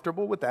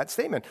comfortable with that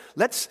statement.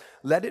 Let's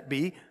let it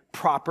be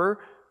proper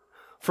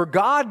for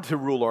God to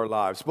rule our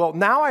lives. Well,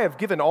 now I have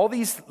given all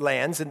these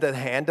lands into the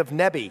hand of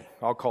Nebi.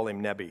 I'll call him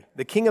Nebi,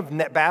 the king of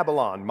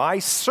Babylon, my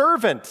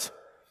servant.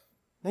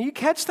 Now you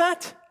catch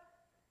that?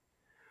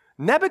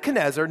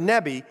 Nebuchadnezzar,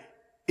 Nebi,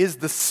 is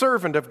the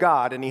servant of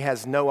God, and he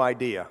has no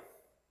idea.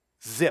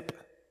 Zip.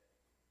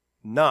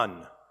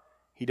 None.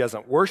 He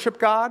doesn't worship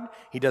God.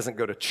 He doesn't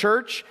go to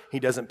church. He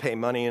doesn't pay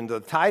money into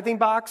the tithing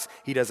box.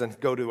 He doesn't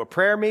go to a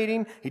prayer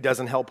meeting. He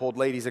doesn't help old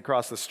ladies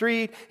across the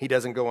street. He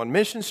doesn't go on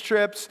missions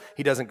trips.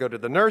 He doesn't go to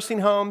the nursing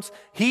homes.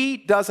 He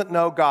doesn't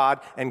know God,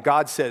 and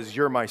God says,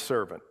 you're my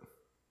servant.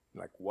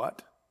 Like,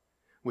 what?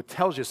 Which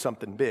tells you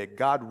something big.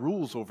 God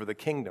rules over the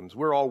kingdoms.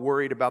 We're all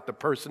worried about the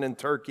person in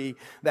Turkey,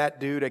 that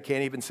dude, I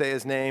can't even say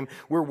his name.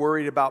 We're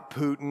worried about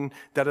Putin,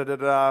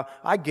 da-da-da-da.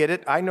 I get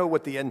it. I know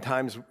what the end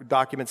times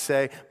documents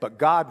say, but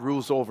God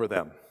rules over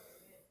them.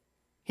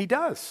 He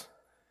does.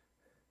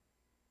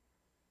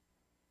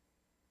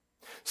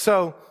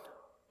 So,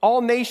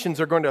 all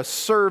nations are going to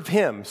serve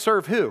him.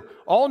 Serve who?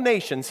 All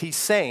nations, he's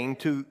saying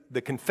to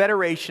the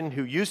confederation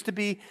who used to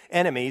be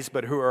enemies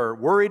but who are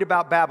worried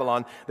about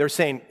Babylon, they're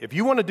saying, if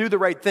you want to do the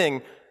right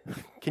thing,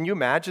 can you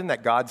imagine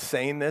that God's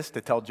saying this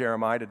to tell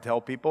Jeremiah to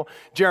tell people?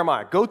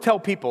 Jeremiah, go tell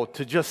people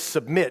to just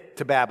submit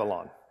to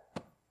Babylon.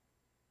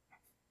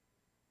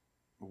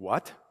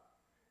 What?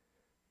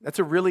 That's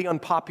a really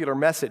unpopular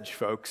message,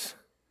 folks.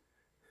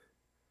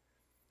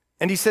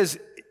 And he says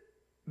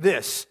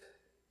this,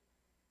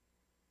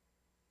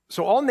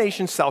 so all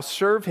nations shall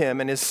serve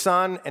him and his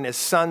son and his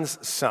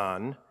son's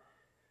son.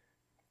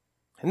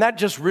 And that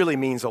just really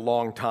means a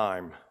long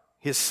time.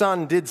 His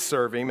son did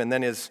serve him, and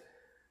then his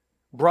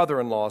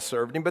brother-in-law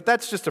served him. But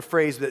that's just a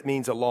phrase that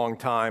means a long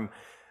time.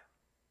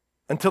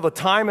 Until the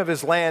time of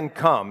his land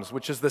comes,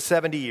 which is the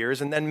 70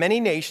 years, and then many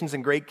nations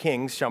and great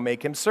kings shall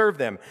make him serve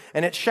them.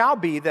 And it shall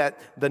be that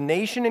the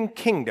nation and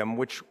kingdom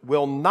which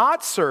will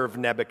not serve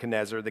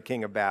Nebuchadnezzar, the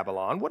king of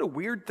Babylon. What a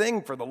weird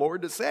thing for the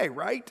Lord to say,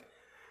 right?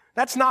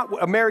 That's not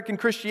American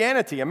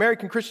Christianity.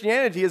 American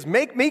Christianity is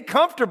make me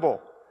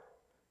comfortable.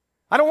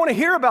 I don't want to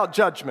hear about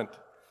judgment.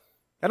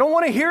 I don't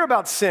want to hear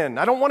about sin.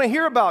 I don't want to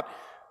hear about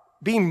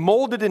being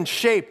molded and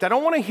shaped. I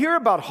don't want to hear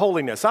about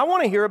holiness. I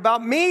want to hear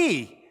about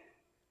me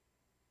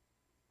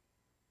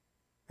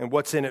and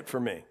what's in it for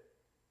me.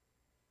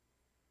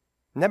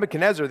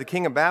 Nebuchadnezzar, the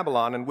king of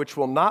Babylon, and which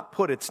will not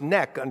put its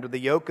neck under the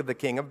yoke of the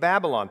king of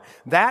Babylon.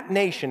 That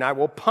nation I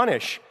will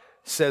punish,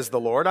 says the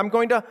Lord. I'm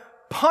going to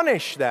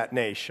punish that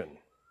nation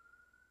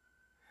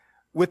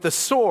with the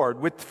sword,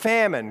 with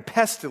famine,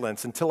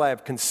 pestilence, until I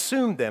have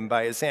consumed them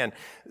by his hand.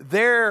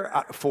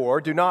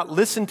 Therefore, do not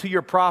listen to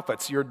your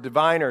prophets, your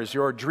diviners,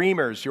 your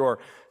dreamers, your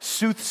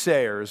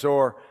soothsayers,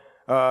 or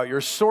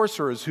your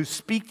sorcerers who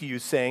speak to you,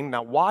 saying,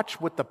 now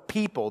watch what the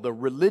people, the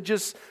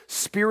religious,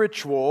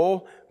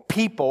 spiritual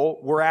people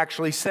were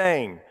actually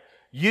saying.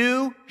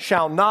 You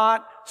shall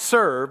not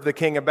serve the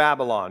king of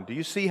Babylon. Do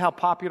you see how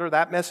popular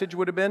that message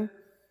would have been?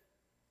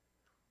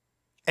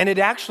 And it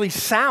actually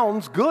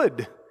sounds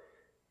good.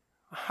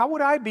 How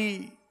would I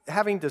be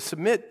having to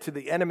submit to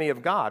the enemy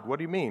of God? What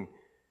do you mean?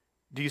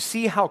 Do you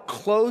see how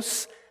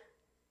close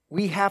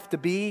we have to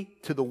be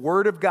to the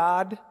Word of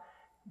God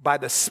by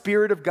the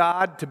Spirit of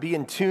God to be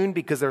in tune?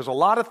 Because there's a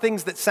lot of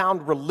things that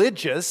sound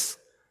religious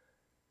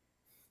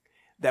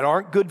that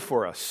aren't good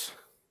for us.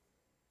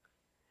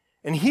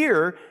 And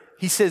here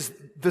he says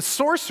the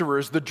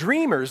sorcerers, the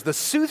dreamers, the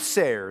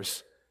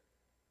soothsayers,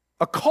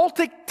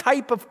 occultic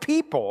type of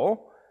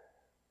people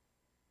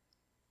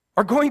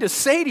are going to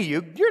say to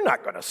you, you're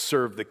not going to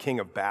serve the king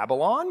of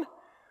Babylon.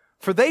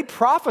 For they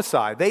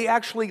prophesy, they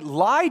actually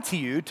lie to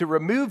you to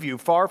remove you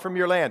far from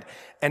your land.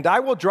 And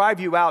I will drive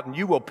you out and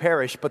you will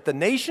perish. But the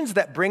nations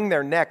that bring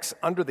their necks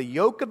under the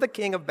yoke of the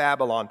king of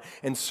Babylon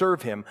and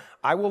serve him,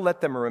 I will let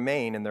them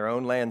remain in their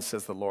own land,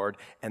 says the Lord,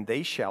 and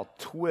they shall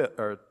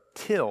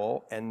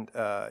till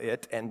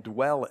it and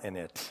dwell in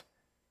it.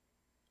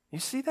 You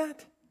see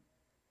that?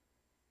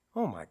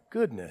 Oh my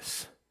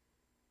goodness.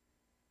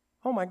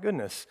 Oh my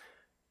goodness.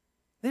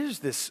 There's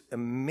this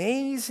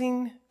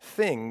amazing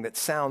thing that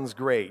sounds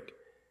great,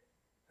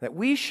 that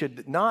we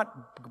should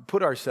not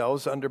put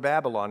ourselves under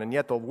Babylon. And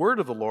yet the word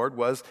of the Lord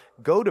was,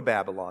 go to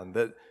Babylon,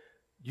 that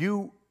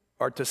you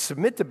are to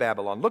submit to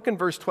Babylon. Look in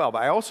verse 12.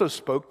 I also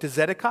spoke to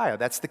Zedekiah,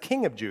 that's the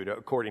king of Judah,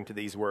 according to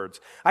these words.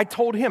 I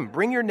told him,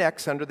 bring your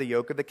necks under the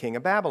yoke of the king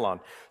of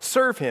Babylon.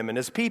 Serve him and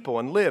his people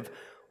and live.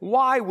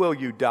 Why will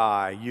you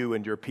die, you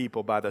and your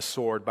people, by the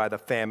sword, by the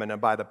famine, and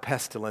by the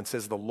pestilence,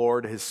 as the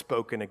Lord has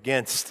spoken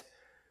against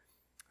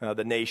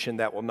the nation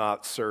that will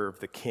not serve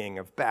the king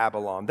of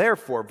Babylon?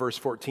 Therefore, verse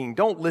 14,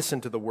 don't listen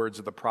to the words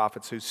of the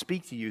prophets who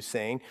speak to you,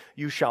 saying,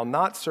 you shall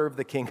not serve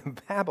the king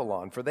of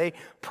Babylon, for they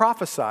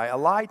prophesy a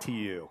lie to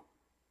you.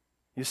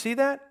 You see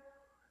that?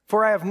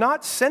 For I have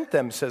not sent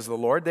them, says the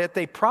Lord, that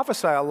they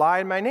prophesy a lie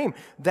in my name,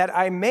 that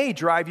I may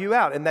drive you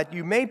out, and that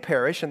you may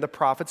perish, and the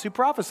prophets who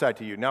prophesy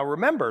to you. Now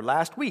remember,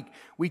 last week,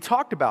 we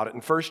talked about it in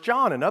 1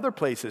 John and other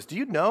places. Do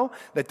you know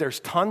that there's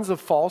tons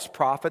of false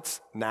prophets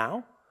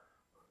now?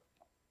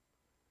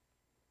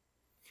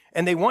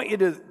 And they want you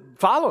to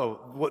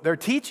follow their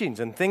teachings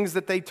and things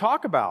that they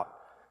talk about.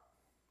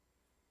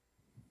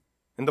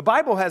 And the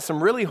Bible has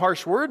some really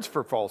harsh words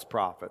for false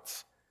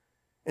prophets.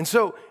 And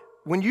so,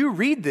 when you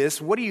read this,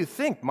 what do you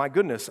think? My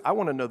goodness, I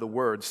want to know the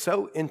words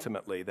so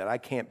intimately that I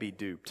can't be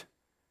duped.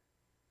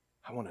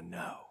 I want to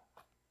know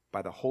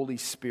by the Holy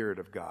Spirit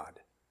of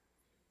God.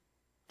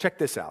 Check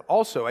this out.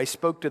 Also, I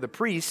spoke to the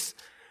priests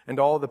and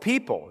all the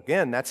people.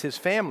 Again, that's his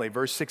family.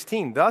 Verse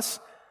 16, thus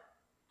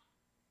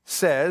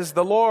says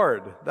the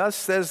Lord. Thus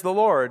says the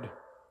Lord.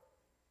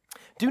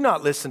 Do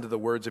not listen to the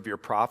words of your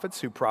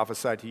prophets who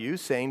prophesy to you,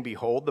 saying,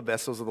 behold, the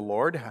vessels of the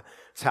Lord's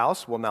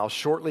house will now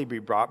shortly be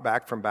brought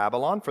back from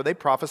Babylon, for they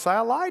prophesy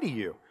a lie to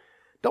you.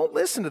 Don't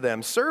listen to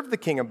them. Serve the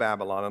king of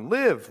Babylon and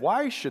live.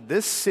 Why should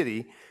this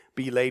city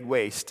be laid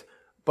waste?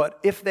 But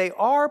if they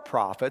are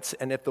prophets,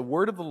 and if the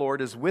word of the Lord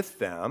is with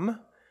them,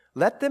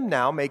 let them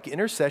now make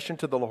intercession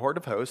to the Lord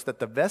of hosts, that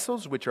the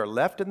vessels which are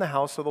left in the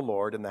house of the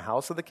Lord, in the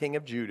house of the king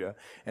of Judah,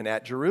 and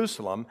at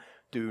Jerusalem,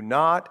 do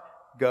not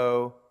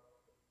go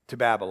to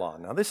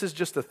Babylon. Now this is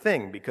just a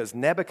thing because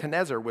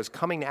Nebuchadnezzar was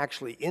coming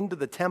actually into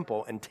the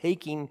temple and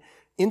taking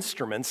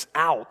instruments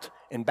out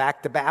and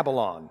back to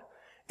Babylon.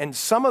 And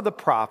some of the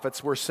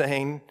prophets were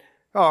saying,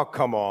 oh,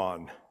 come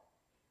on.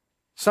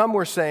 Some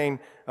were saying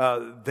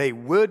they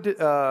would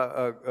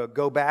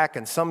go back,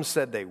 and some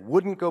said they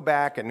wouldn't go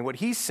back. And what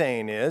he's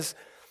saying is,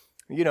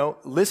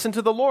 listen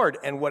to the Lord,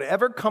 and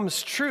whatever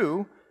comes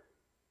true,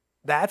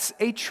 that's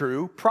a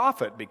true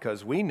prophet,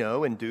 because we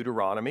know in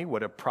Deuteronomy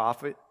what a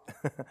prophet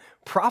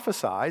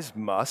prophesies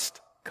must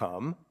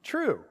come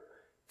true.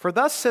 For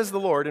thus says the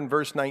Lord in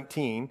verse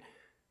 19,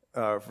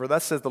 for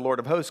thus says the Lord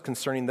of hosts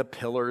concerning the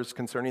pillars,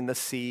 concerning the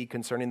sea,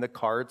 concerning the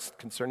carts,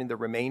 concerning the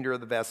remainder of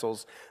the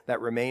vessels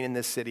that remain in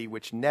this city,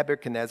 which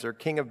Nebuchadnezzar,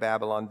 king of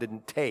Babylon,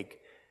 didn't take.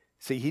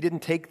 See, he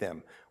didn't take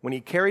them. When he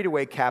carried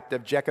away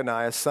captive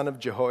Jeconiah, son of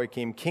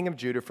Jehoiakim, king of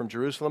Judah, from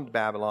Jerusalem to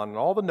Babylon, and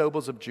all the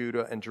nobles of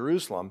Judah and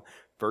Jerusalem,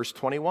 verse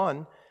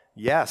 21,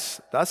 yes,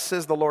 thus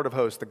says the Lord of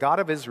hosts, the God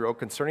of Israel,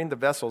 concerning the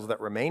vessels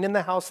that remain in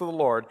the house of the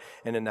Lord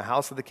and in the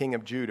house of the king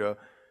of Judah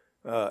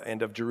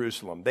and of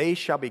Jerusalem. They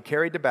shall be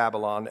carried to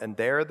Babylon, and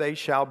there they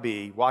shall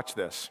be, watch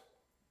this,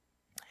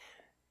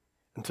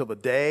 until the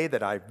day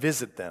that I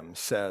visit them,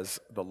 says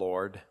the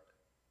Lord.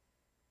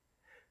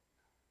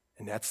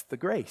 And that's the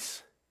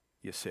grace,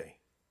 you see.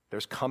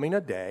 There's coming a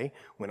day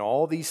when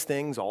all these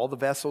things, all the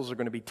vessels are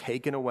going to be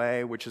taken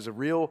away, which is a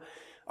real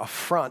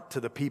affront to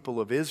the people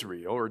of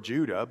Israel or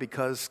Judah,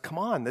 because, come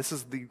on, this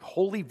is the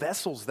holy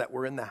vessels that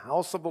were in the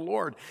house of the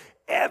Lord.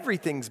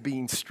 Everything's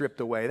being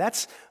stripped away.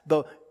 That's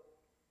the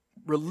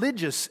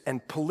religious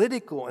and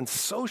political and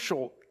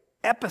social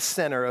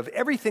epicenter of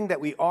everything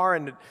that we are,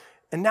 and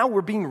now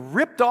we're being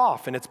ripped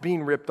off, and it's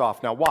being ripped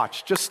off. Now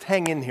watch, just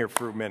hang in here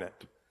for a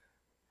minute,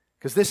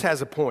 because this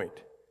has a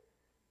point.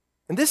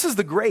 And this is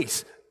the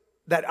grace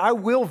that I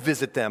will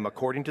visit them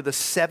according to the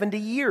 70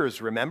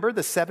 years. Remember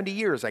the 70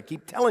 years? I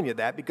keep telling you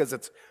that because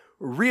it's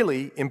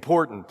really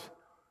important.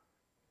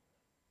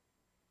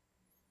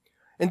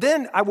 And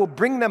then I will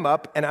bring them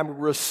up and I will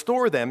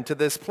restore them to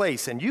this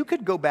place. And you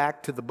could go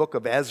back to the book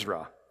of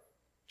Ezra,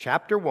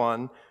 chapter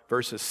 1,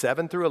 verses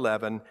 7 through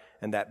 11,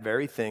 and that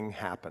very thing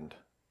happened.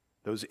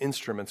 Those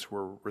instruments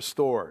were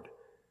restored.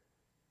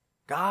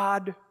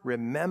 God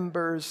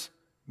remembers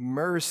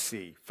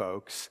mercy,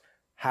 folks.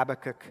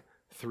 Habakkuk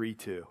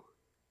 3:2.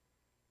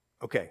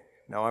 Okay,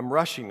 now I'm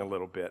rushing a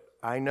little bit.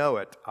 I know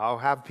it. I'll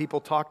have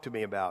people talk to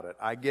me about it.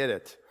 I get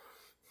it.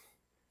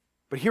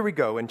 But here we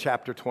go in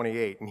chapter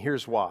 28, and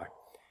here's why.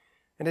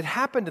 And it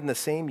happened in the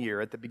same year,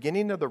 at the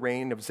beginning of the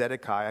reign of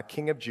Zedekiah,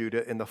 king of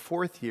Judah, in the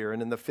 4th year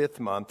and in the 5th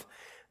month,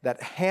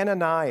 that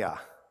Hananiah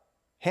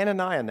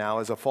now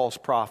is a false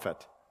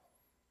prophet.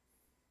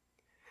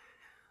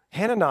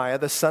 Hananiah,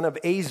 the son of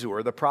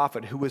Azur, the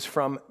prophet, who was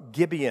from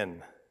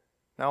Gibeon.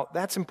 Now,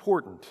 that's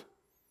important.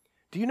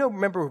 Do you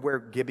remember where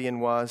Gibeon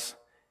was?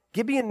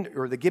 Gibeon,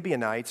 or the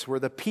Gibeonites, were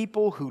the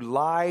people who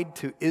lied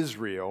to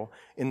Israel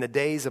in the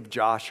days of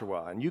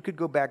Joshua. And you could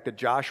go back to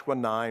Joshua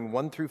 9,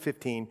 1 through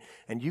 15,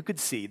 and you could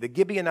see the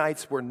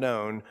Gibeonites were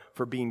known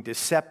for being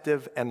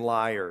deceptive and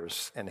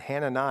liars. And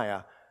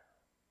Hananiah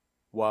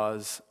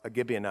was a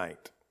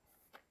Gibeonite.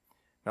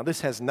 Now,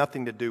 this has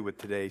nothing to do with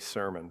today's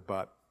sermon,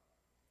 but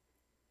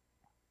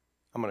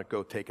I'm going to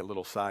go take a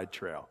little side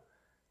trail.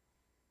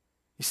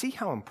 You see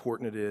how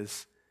important it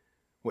is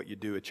what you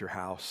do at your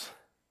house,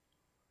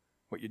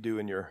 what you do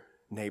in your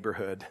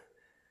neighborhood,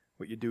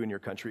 what you do in your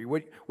country,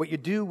 what you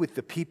do with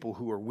the people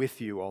who are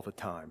with you all the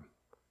time.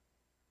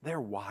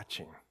 They're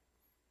watching.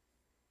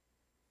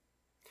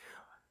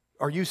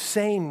 Are you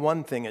saying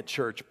one thing at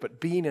church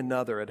but being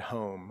another at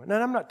home? And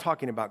I'm not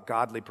talking about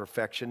godly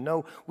perfection.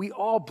 No, we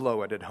all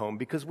blow it at home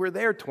because we're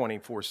there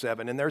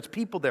 24/7 and there's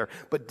people there.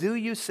 But do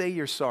you say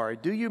you're sorry?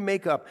 Do you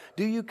make up?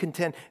 Do you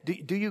contend?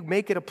 Do you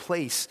make it a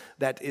place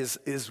that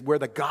is where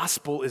the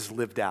gospel is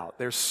lived out?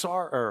 There's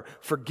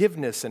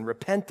forgiveness and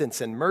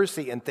repentance and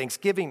mercy and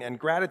thanksgiving and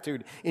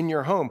gratitude in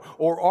your home.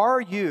 Or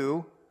are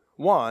you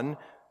one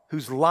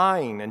who's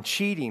lying and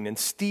cheating and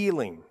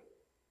stealing?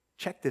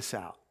 Check this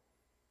out.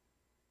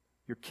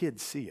 Your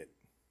kids see it.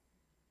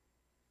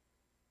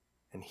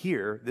 And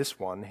here, this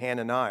one,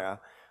 Hananiah,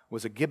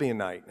 was a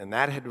Gibeonite, and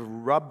that had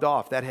rubbed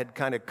off. That had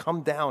kind of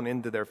come down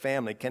into their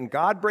family. Can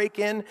God break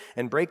in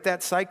and break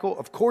that cycle?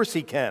 Of course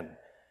he can.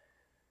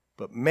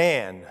 But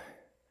man,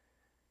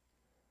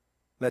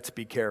 let's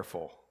be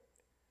careful.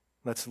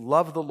 Let's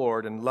love the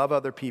Lord and love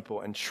other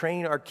people and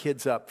train our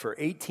kids up for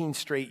 18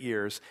 straight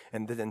years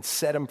and then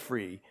set them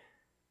free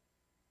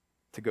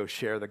to go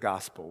share the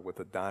gospel with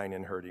a dying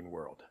and hurting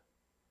world.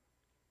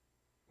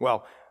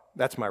 Well,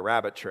 that's my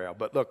rabbit trail.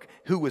 But look,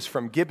 who was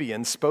from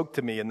Gibeon spoke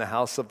to me in the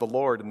house of the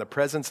Lord in the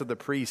presence of the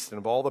priest and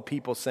of all the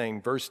people,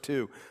 saying, verse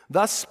 2,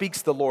 thus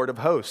speaks the Lord of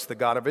hosts, the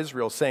God of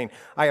Israel, saying,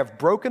 I have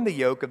broken the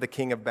yoke of the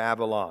king of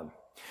Babylon.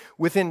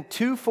 Within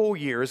 2 full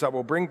years, I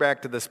will bring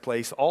back to this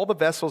place all the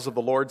vessels of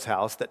the Lord's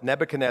house that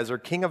Nebuchadnezzar,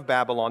 king of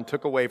Babylon,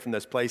 took away from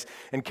this place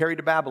and carried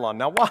to Babylon.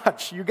 Now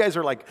watch, you guys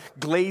are like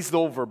glazed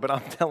over, but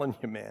I'm telling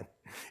you, man,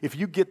 if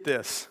you get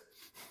this,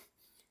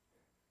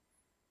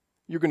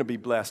 you're going to be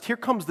blessed. Here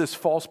comes this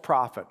false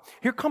prophet.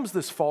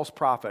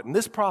 And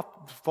this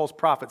false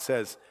prophet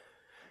says,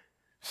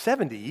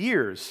 70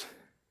 years.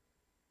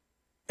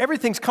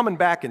 Everything's coming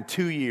back in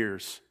 2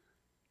 years.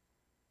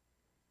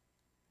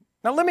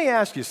 Now let me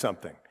ask you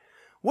something.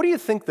 What do you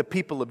think the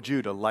people of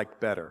Judah liked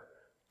better?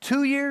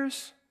 2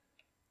 years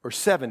or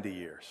 70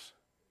 years?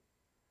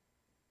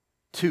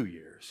 2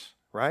 years,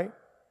 right?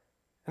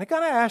 And I got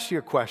to ask you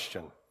a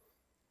question.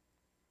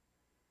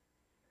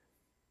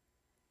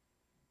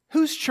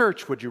 Whose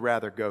church would you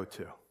rather go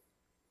to?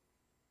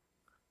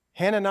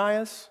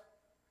 Hananiah's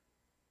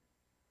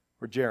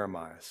or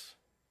Jeremiah's?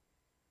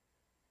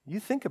 You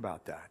think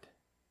about that.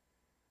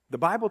 The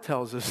Bible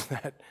tells us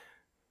that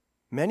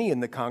many in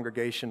the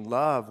congregation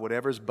love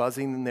whatever's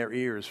buzzing in their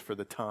ears for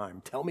the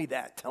time. Tell me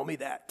that, tell me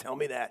that, tell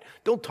me that.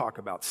 Don't talk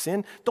about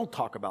sin. Don't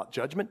talk about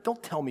judgment.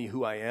 Don't tell me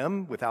who I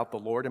am without the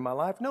Lord in my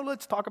life. No,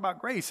 let's talk about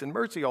grace and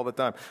mercy all the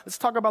time. Let's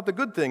talk about the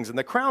good things and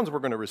the crowns we're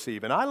going to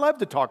receive. And I love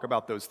to talk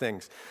about those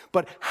things.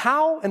 But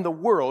how in the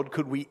world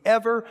could we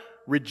ever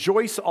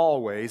rejoice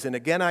always, and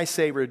again I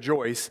say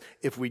rejoice,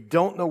 if we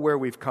don't know where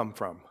we've come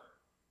from?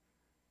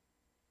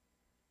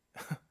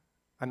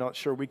 I'm not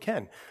sure we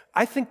can.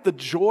 I think the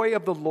joy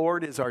of the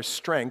Lord is our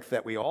strength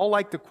that we all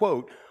like to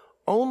quote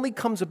only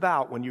comes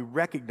about when you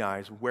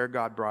recognize where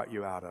God brought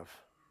you out of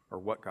or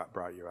what God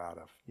brought you out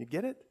of. You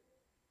get it?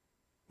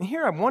 And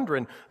here I'm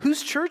wondering,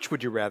 whose church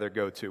would you rather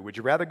go to? Would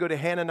you rather go to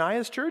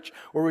Hananiah's church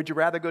or would you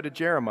rather go to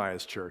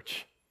Jeremiah's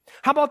church?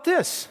 How about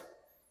this?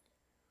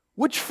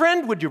 Which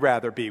friend would you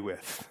rather be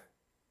with?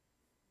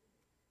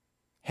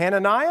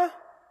 Hananiah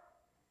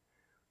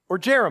or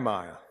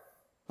Jeremiah?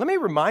 Let me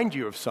remind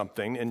you of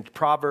something in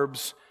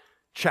Proverbs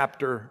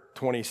chapter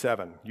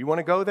 27. You want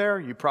to go there?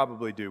 You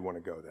probably do want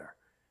to go there.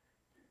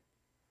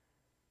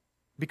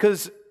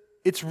 Because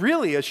it's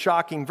really a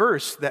shocking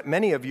verse that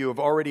many of you have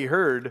already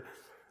heard,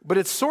 but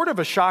it's sort of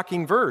a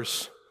shocking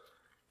verse.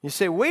 You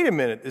say, wait a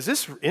minute, is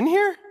this in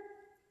here?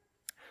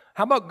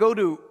 How about go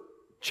to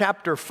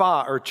chapter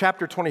 5 or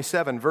chapter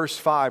 27, verse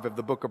 5 of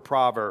the book of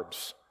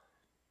Proverbs.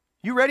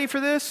 You ready for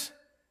this?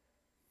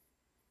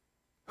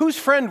 Whose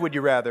friend would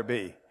you rather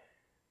be?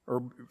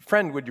 Or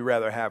friend would you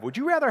rather have? Would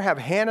you rather have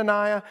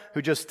Hananiah,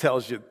 who just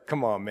tells you,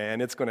 come on,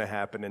 man, it's going to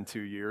happen in 2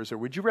 years? Or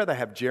would you rather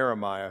have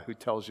Jeremiah, who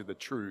tells you the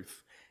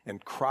truth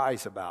and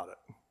cries about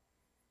it?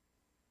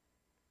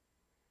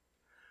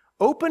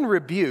 Open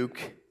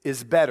rebuke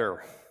is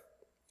better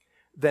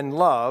than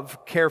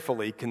love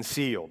carefully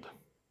concealed.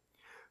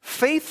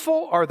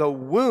 Faithful are the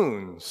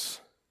wounds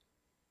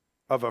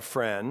of a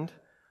friend,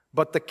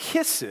 but the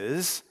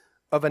kisses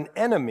of an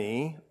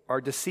enemy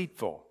are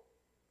deceitful.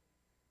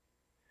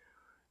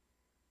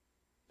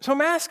 So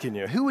I'm asking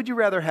you, who would you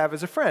rather have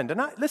as a friend?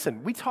 And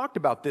listen, we talked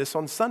about this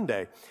on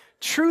Sunday.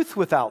 Truth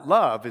without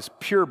love is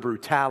pure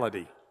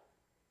brutality.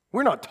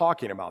 We're not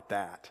talking about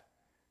that.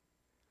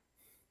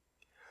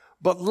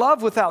 But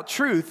love without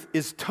truth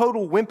is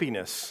total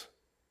wimpiness.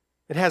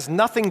 It has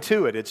nothing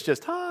to it. It's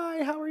just,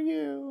 hi, how are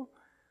you?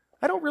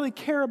 I don't really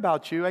care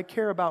about you. I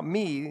care about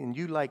me, and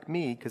you like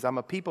me because I'm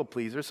a people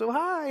pleaser. So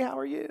hi, how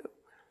are you?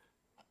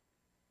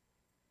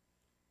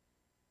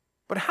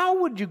 But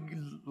how would you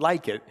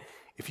like it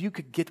if you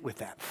could get with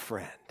that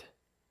friend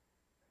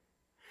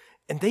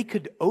and they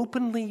could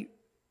openly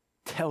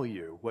tell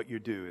you what you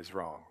do is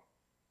wrong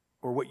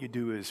or what you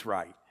do is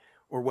right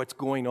or what's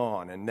going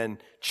on, and then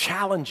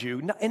challenge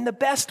you in the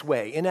best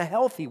way, in a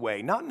healthy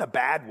way, not in a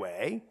bad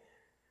way.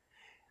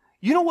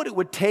 You know what it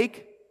would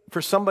take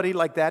for somebody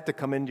like that to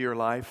come into your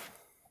life?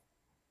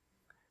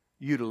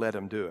 You to let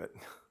him do it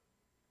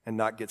and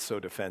not get so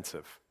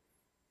defensive.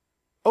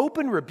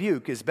 Open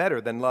rebuke is better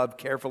than love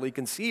carefully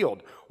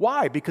concealed.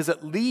 Why? Because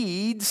it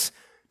leads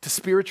to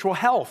spiritual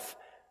health.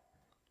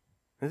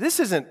 Now, this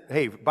isn't,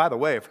 hey, by the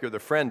way, if you're the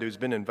friend who's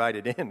been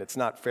invited in, it's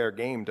not fair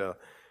game to,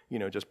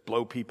 just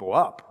blow people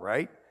up,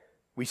 right?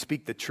 We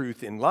speak the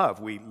truth in love.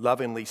 We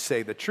lovingly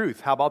say the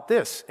truth. How about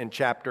this in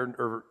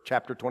chapter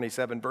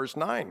 27, verse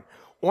 9?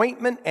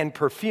 Ointment and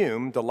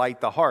perfume delight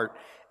the heart,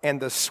 and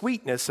the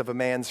sweetness of a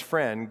man's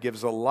friend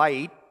gives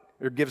delight.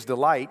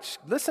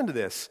 Listen to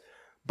this.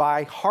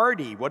 By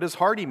hearty. What does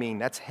hearty mean?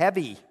 That's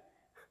heavy.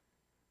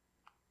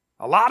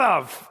 A lot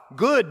of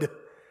good,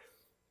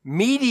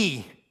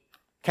 meaty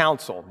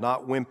counsel,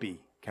 not wimpy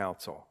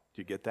counsel.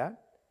 Do you get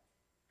that?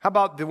 How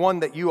about the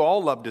one that you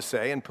all love to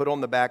say and put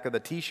on the back of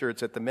the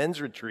t-shirts at the men's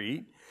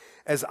retreat?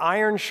 As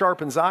iron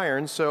sharpens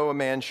iron, so a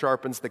man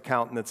sharpens the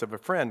countenance of a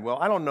friend. Well,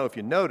 I don't know if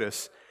you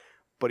notice,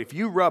 but if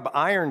you rub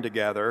iron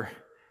together,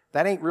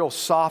 that ain't real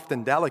soft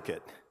and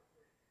delicate.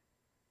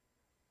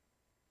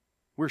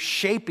 We're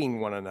shaping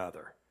one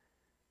another.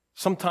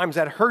 Sometimes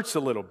that hurts a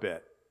little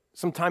bit.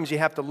 Sometimes you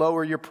have to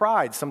lower your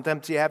pride.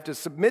 Sometimes you have to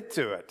submit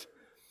to it.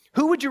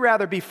 Who would you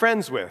rather be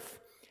friends with?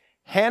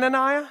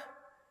 Hananiah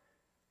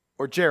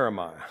or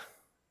Jeremiah?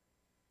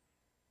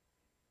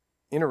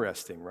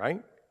 Interesting,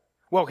 right?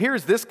 Well,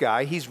 here's this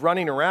guy. He's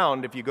running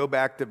around. If you go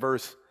back to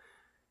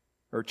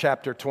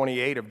chapter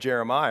 28 of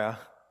Jeremiah,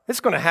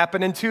 it's going to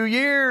happen in 2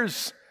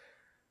 years.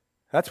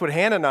 That's what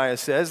Hananiah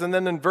says. And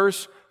then in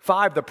verse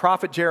 5, the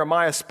prophet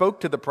Jeremiah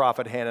spoke to the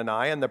prophet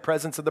Hananiah in the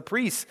presence of the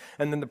priests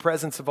and in the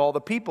presence of all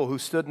the people who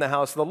stood in the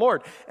house of the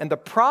Lord. And the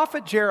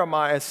prophet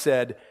Jeremiah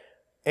said,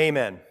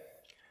 Amen.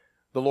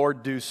 The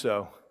Lord do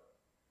so.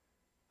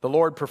 The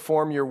Lord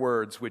perform your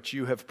words which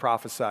you have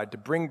prophesied to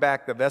bring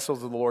back the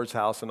vessels of the Lord's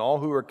house and all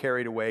who are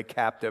carried away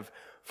captive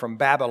from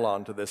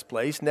Babylon to this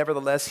place.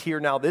 Nevertheless,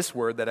 hear now this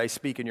word that I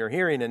speak in your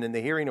hearing and in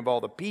the hearing of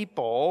all the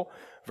people.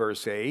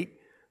 Verse 8.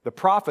 The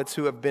prophets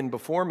who have been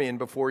before me and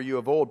before you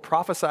of old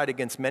prophesied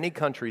against many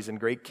countries and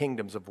great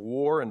kingdoms of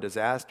war and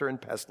disaster and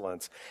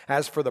pestilence.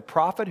 As for the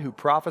prophet who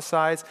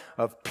prophesies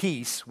of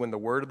peace when the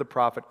word of the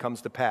prophet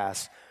comes to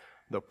pass,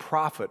 the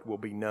prophet will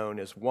be known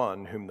as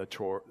one whom the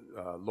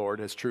Lord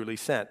has truly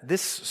sent.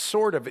 This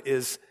sort of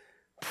is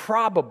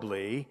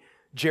probably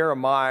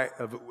Jeremiah's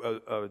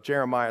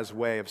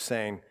way of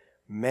saying,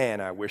 man,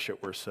 I wish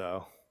it were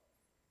so.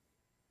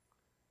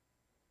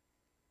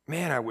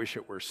 Man, I wish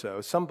it were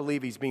so. Some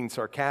believe he's being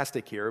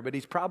sarcastic here, but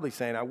he's probably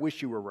saying, I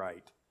wish you were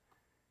right.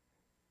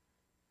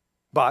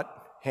 But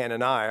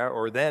Hananiah,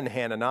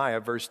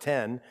 verse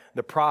 10,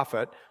 the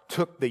prophet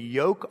took the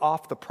yoke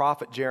off the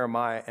prophet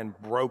Jeremiah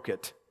and broke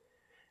it.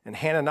 And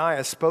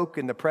Hananiah spoke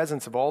in the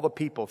presence of all the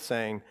people,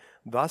 saying,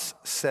 Thus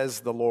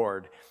says the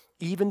Lord,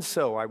 even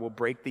so I will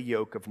break the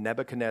yoke of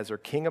Nebuchadnezzar,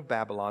 king of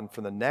Babylon,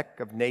 from the neck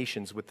of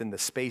nations within the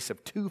space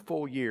of 2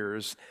 full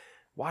years.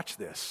 Watch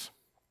this.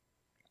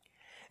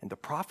 And the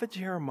prophet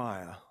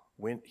Jeremiah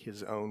went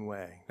his own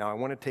way. Now I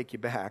want to take you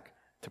back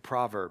to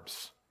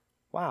Proverbs.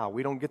 Wow,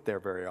 we don't get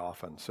there very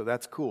often, so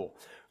that's cool.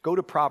 Go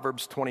to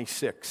Proverbs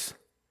 26.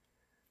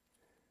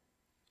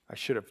 I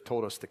should have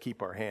told us to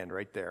keep our hand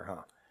right there,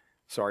 huh?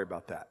 Sorry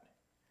about that.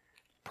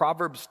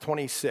 Proverbs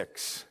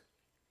 26.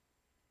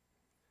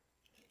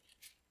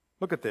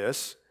 Look at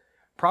this.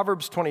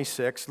 Proverbs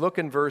 26, look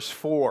in verse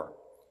 4.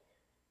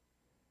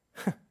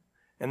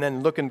 And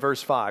then look in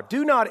verse 5.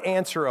 Do not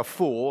answer a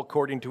fool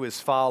according to his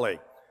folly,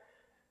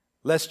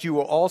 lest you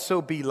will also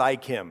be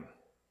like him.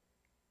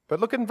 But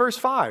look in verse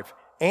 5.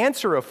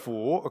 Answer a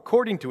fool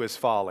according to his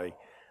folly,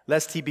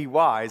 lest he be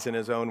wise in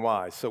his own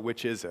wise. So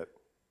which is it?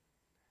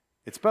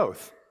 It's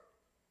both.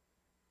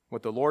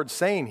 What the Lord's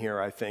saying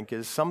here, I think,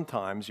 is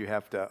sometimes you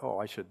have to,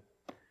 I should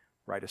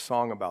write a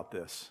song about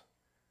this.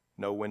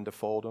 Know when to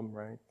fold them,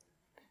 right?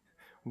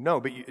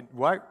 No, but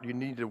you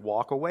need to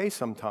walk away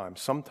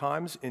sometimes.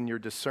 Sometimes in your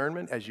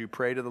discernment, as you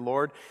pray to the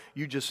Lord,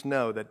 you just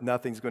know that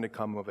nothing's going to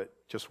come of it.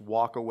 Just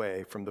walk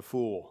away from the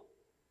fool.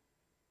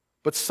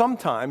 But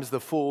sometimes the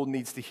fool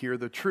needs to hear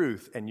the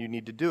truth, and you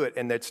need to do it,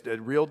 and that's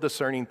a real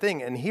discerning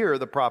thing. And here,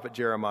 the prophet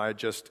Jeremiah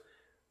just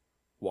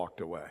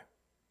walked away.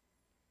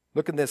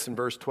 Look at this in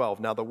verse 12.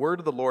 Now the word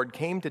of the Lord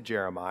came to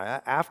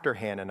Jeremiah after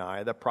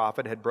Hananiah, the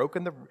prophet, had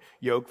broken the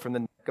yoke from the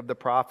neck of the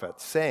prophet,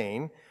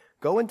 saying,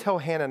 Go and tell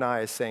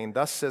Hananiah, saying,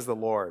 Thus says the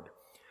Lord,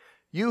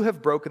 you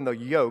have broken the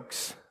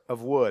yokes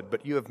of wood,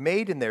 but you have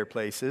made in their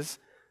place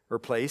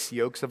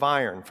yokes of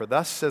iron. For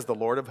thus says the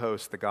Lord of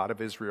hosts, the God of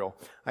Israel,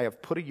 I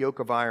have put a yoke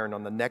of iron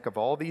on the neck of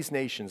all these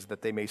nations,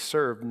 that they may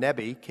serve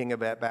Nebi, king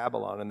of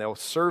Babylon, and they'll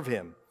serve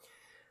him.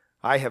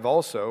 I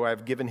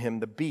have given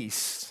him the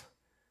beasts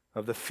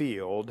of the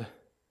field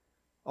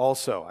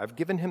also. I've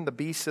given him the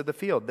beasts of the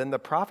field. Then the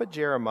prophet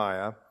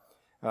Jeremiah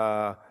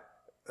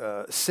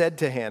said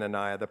to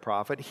Hananiah the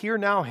prophet, "Hear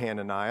now,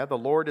 Hananiah, the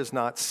Lord has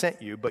not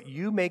sent you, but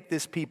you make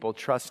this people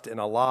trust in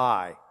a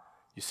lie."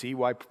 You see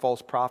why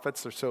false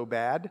prophets are so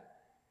bad?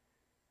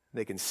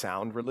 They can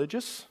sound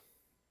religious.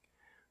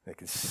 They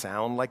can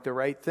sound like the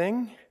right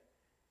thing.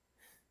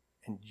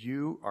 And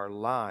you are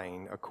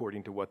lying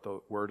according to what the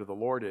word of the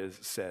Lord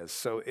says.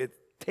 So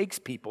it takes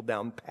people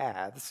down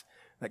paths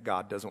that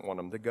God doesn't want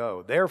them to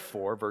go.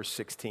 Therefore, verse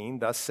 16,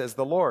 thus says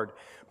the Lord,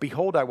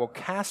 "Behold, I will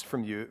cast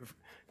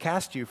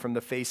you from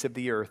the face of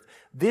the earth.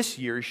 This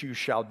year you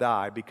shall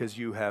die, because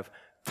you have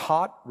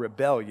taught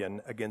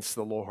rebellion against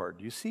the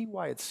Lord." You see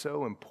why it's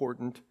so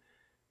important,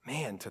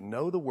 man, to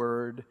know the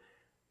word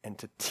and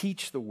to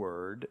teach the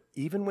word,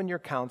 even when you're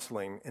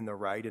counseling, in the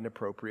right and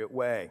appropriate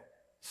way.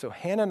 So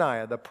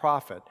Hananiah the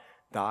prophet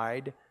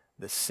died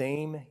the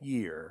same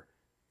year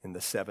in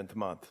the 7th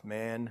month.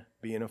 Man,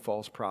 being a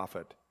false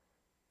prophet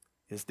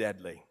is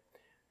deadly.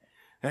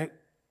 Now,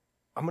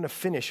 I'm going to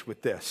finish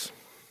with this.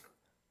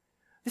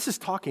 This is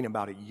talking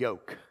about a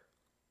yoke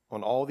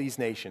on all these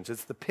nations.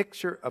 It's the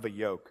picture of a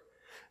yoke.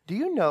 Do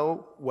you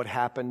know what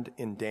happened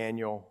in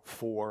Daniel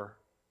 4?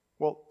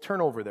 Well,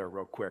 turn over there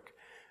real quick.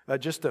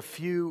 Just a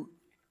few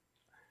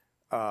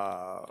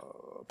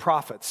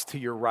prophets to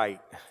your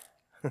right.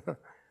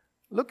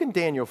 Look in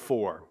Daniel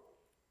 4.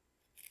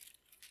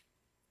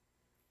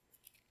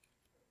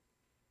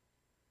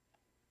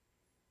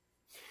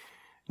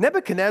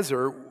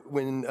 Nebuchadnezzar,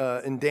 when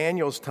in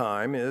Daniel's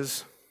time,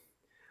 is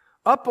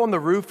up on the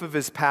roof of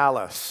his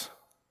palace.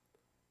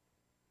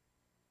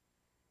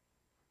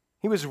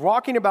 He was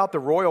walking about the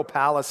royal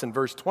palace in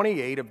verse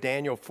 28 of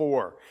Daniel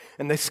 4.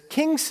 And the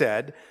king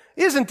said,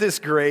 "Isn't this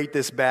great,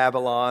 this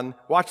Babylon?"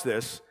 Watch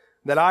this.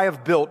 "That I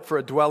have built for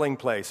a dwelling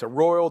place, a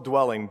royal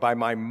dwelling, by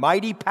my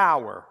mighty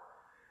power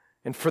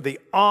and for the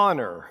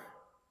honor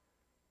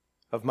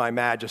of my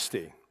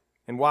majesty."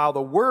 And while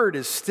the word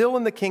is still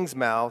in the king's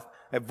mouth,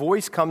 a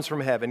voice comes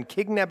from heaven,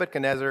 "King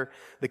Nebuchadnezzar,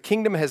 the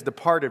kingdom has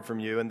departed from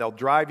you, and they'll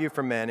drive you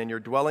from men, and your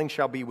dwelling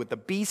shall be with the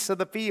beasts of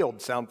the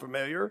field." Sound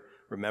familiar?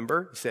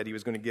 Remember, he said he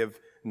was going to give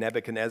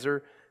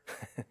Nebuchadnezzar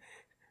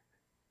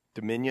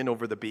dominion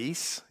over the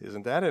beasts.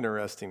 Isn't that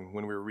interesting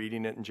when we were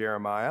reading it in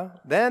Jeremiah?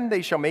 "Then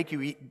they shall make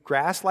you eat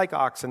grass like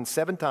oxen.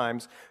 7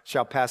 times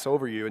shall pass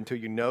over you until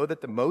you know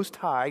that the Most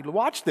High,"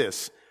 watch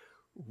this,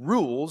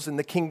 "rules in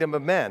the kingdom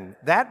of men.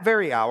 That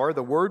very hour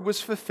the word was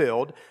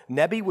fulfilled.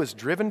 Nebi was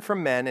driven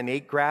from men and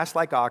ate grass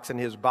like oxen.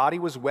 His body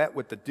was wet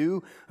with the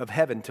dew of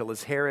heaven till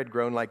his hair had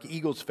grown like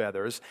eagle's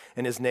feathers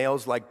and his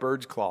nails like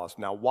bird's claws."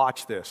 Now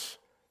watch this.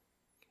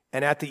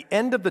 "And at the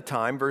end of the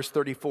time," verse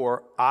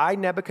 34, "I,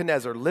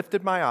 Nebuchadnezzar,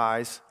 lifted my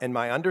eyes, and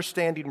my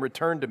understanding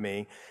returned to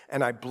me,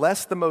 and I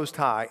blessed the Most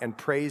High and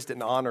praised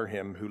and honored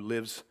him who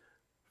lives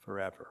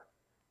forever."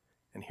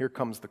 And here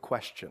comes the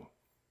question.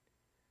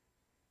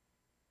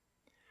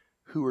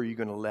 Who are you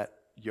going to let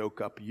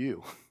yoke up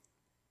you?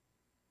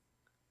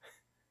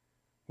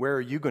 Where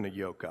are you going to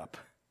yoke up?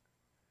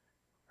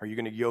 Are you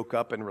going to yoke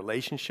up in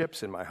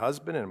relationships, in my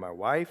husband and my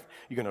wife?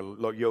 You're going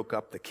to yoke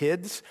up the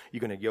kids? You're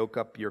going to yoke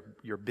up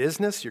your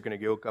business? You're going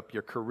to yoke up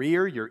your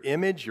career, your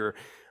image, your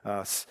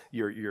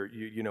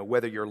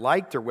whether you're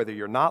liked or whether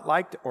you're not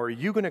liked? Or are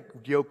you going to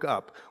yoke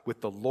up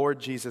with the Lord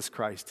Jesus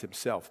Christ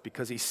himself?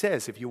 Because he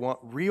says, if you want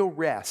real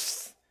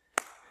rest,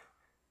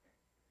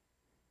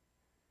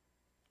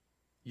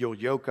 you'll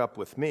yoke up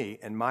with me,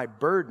 and my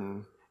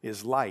burden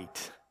is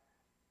light.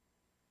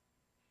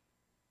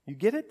 You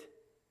get it?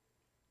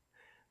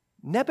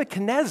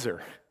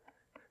 Nebuchadnezzar,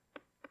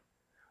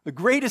 the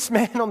greatest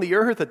man on the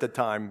earth at the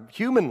time,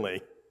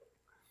 humanly,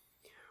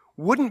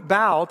 wouldn't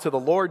bow to the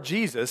Lord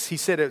Jesus. He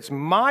said, "It's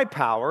my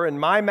power and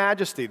my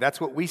majesty."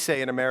 That's what we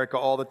say in America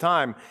all the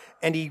time.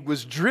 And he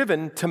was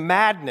driven to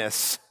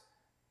madness.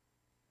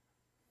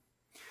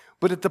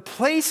 But at the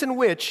place in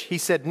which he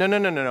said,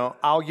 no,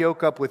 I'll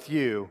yoke up with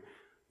you.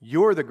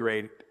 You're the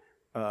great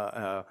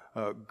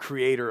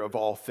creator of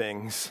all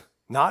things,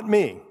 not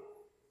me.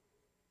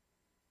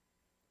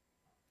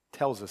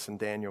 Tells us in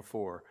Daniel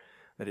 4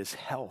 that his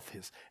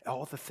health,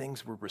 all the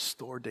things were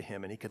restored to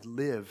him, and he could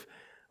live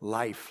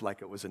life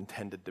like it was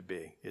intended to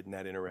be. Isn't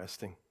that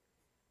interesting?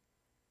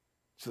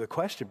 So the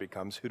question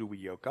becomes, who do we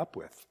yoke up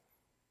with?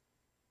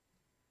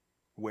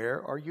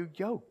 Where are you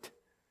yoked?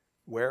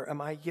 Where am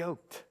I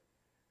yoked?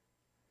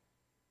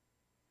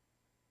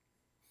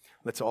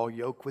 Let's all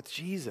yoke with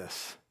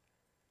Jesus.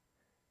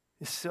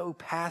 It's so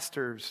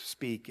pastors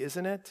speak,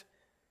 isn't it?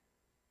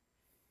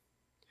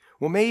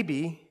 Well,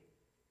 maybe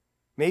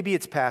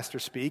it's pastor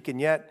speak, and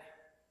yet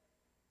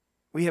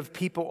we have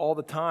people all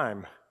the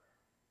time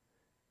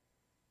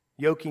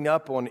yoking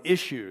up on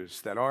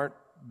issues that aren't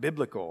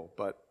biblical,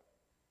 but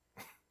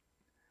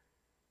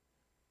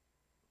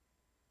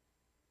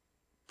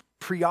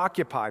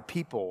preoccupy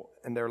people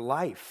in their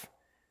life.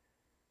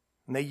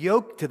 And they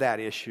yoke to that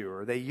issue,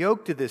 or they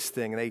yoke to this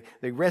thing, and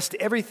they rest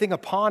everything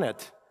upon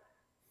it.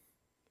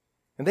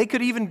 And they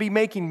could even be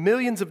making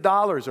millions of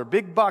dollars or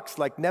big bucks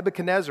like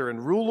Nebuchadnezzar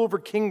and rule over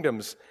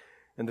kingdoms.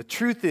 And the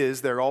truth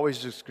is, they're always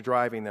just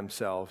driving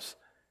themselves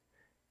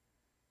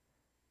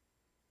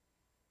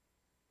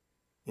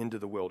into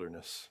the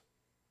wilderness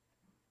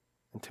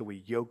until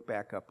we yoke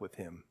back up with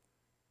him.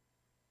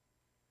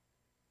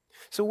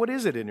 So what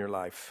is it in your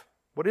life?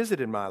 What is it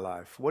in my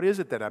life? What is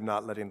it that I'm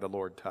not letting the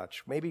Lord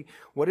touch? Maybe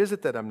what is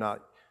it that I'm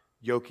not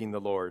yoking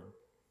the Lord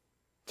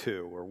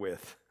to or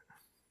with?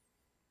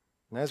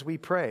 And as we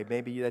pray,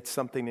 maybe that's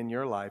something in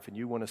your life and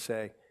you want to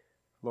say,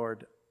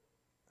 Lord,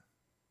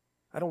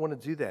 I don't want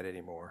to do that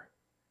anymore.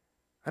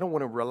 I don't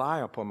want to rely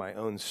upon my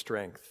own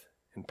strength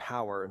and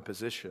power and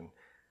position.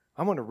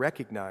 I want to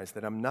recognize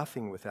that I'm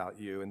nothing without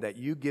you and that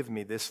you give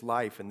me this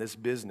life and this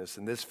business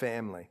and this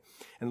family.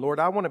 And Lord,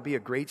 I want to be a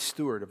great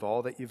steward of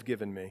all that you've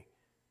given me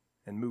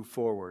and move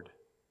forward,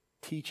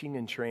 teaching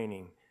and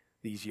training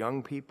these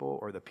young people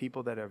or the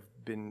people that have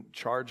been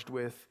charged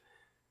with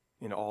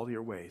in all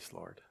your ways,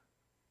 Lord.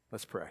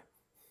 Let's pray.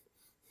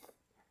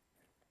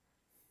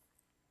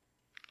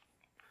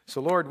 So,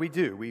 Lord,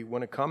 we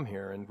want to come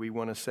here and we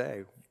want to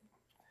say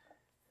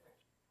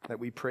that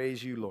we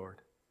praise you, Lord.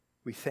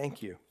 We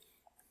thank you.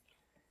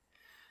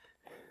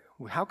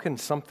 How can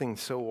something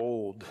so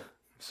old,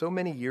 so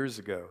many years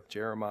ago,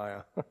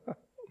 Jeremiah,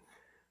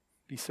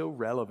 be so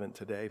relevant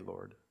today,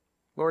 Lord?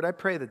 Lord, I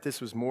pray that this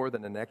was more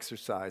than an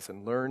exercise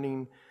in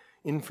learning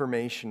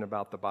information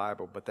about the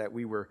Bible, but that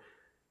we were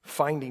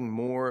finding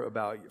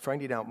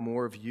out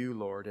more of you,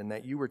 Lord, and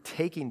that you were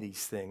taking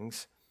these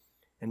things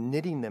and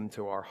knitting them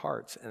to our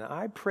hearts. And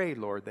I pray,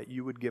 Lord, that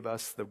you would give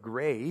us the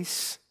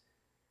grace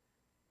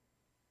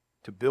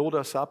to build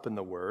us up in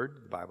the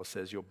Word. The Bible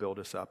says you'll build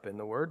us up in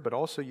the Word, but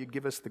also you'd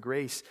give us the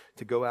grace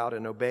to go out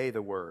and obey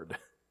the Word.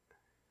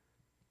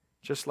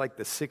 Just like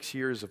the 6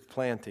 years of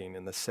planting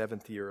and the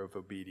 7th year of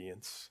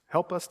obedience.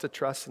 Help us to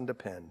trust and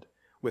depend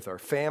with our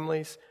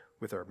families,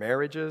 with our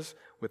marriages,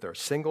 with our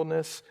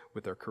singleness,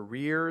 with our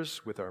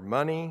careers, with our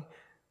money,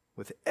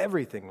 with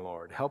everything,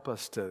 Lord. Help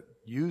us to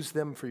use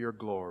them for your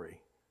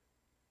glory.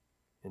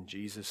 In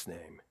Jesus'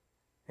 name,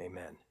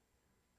 amen.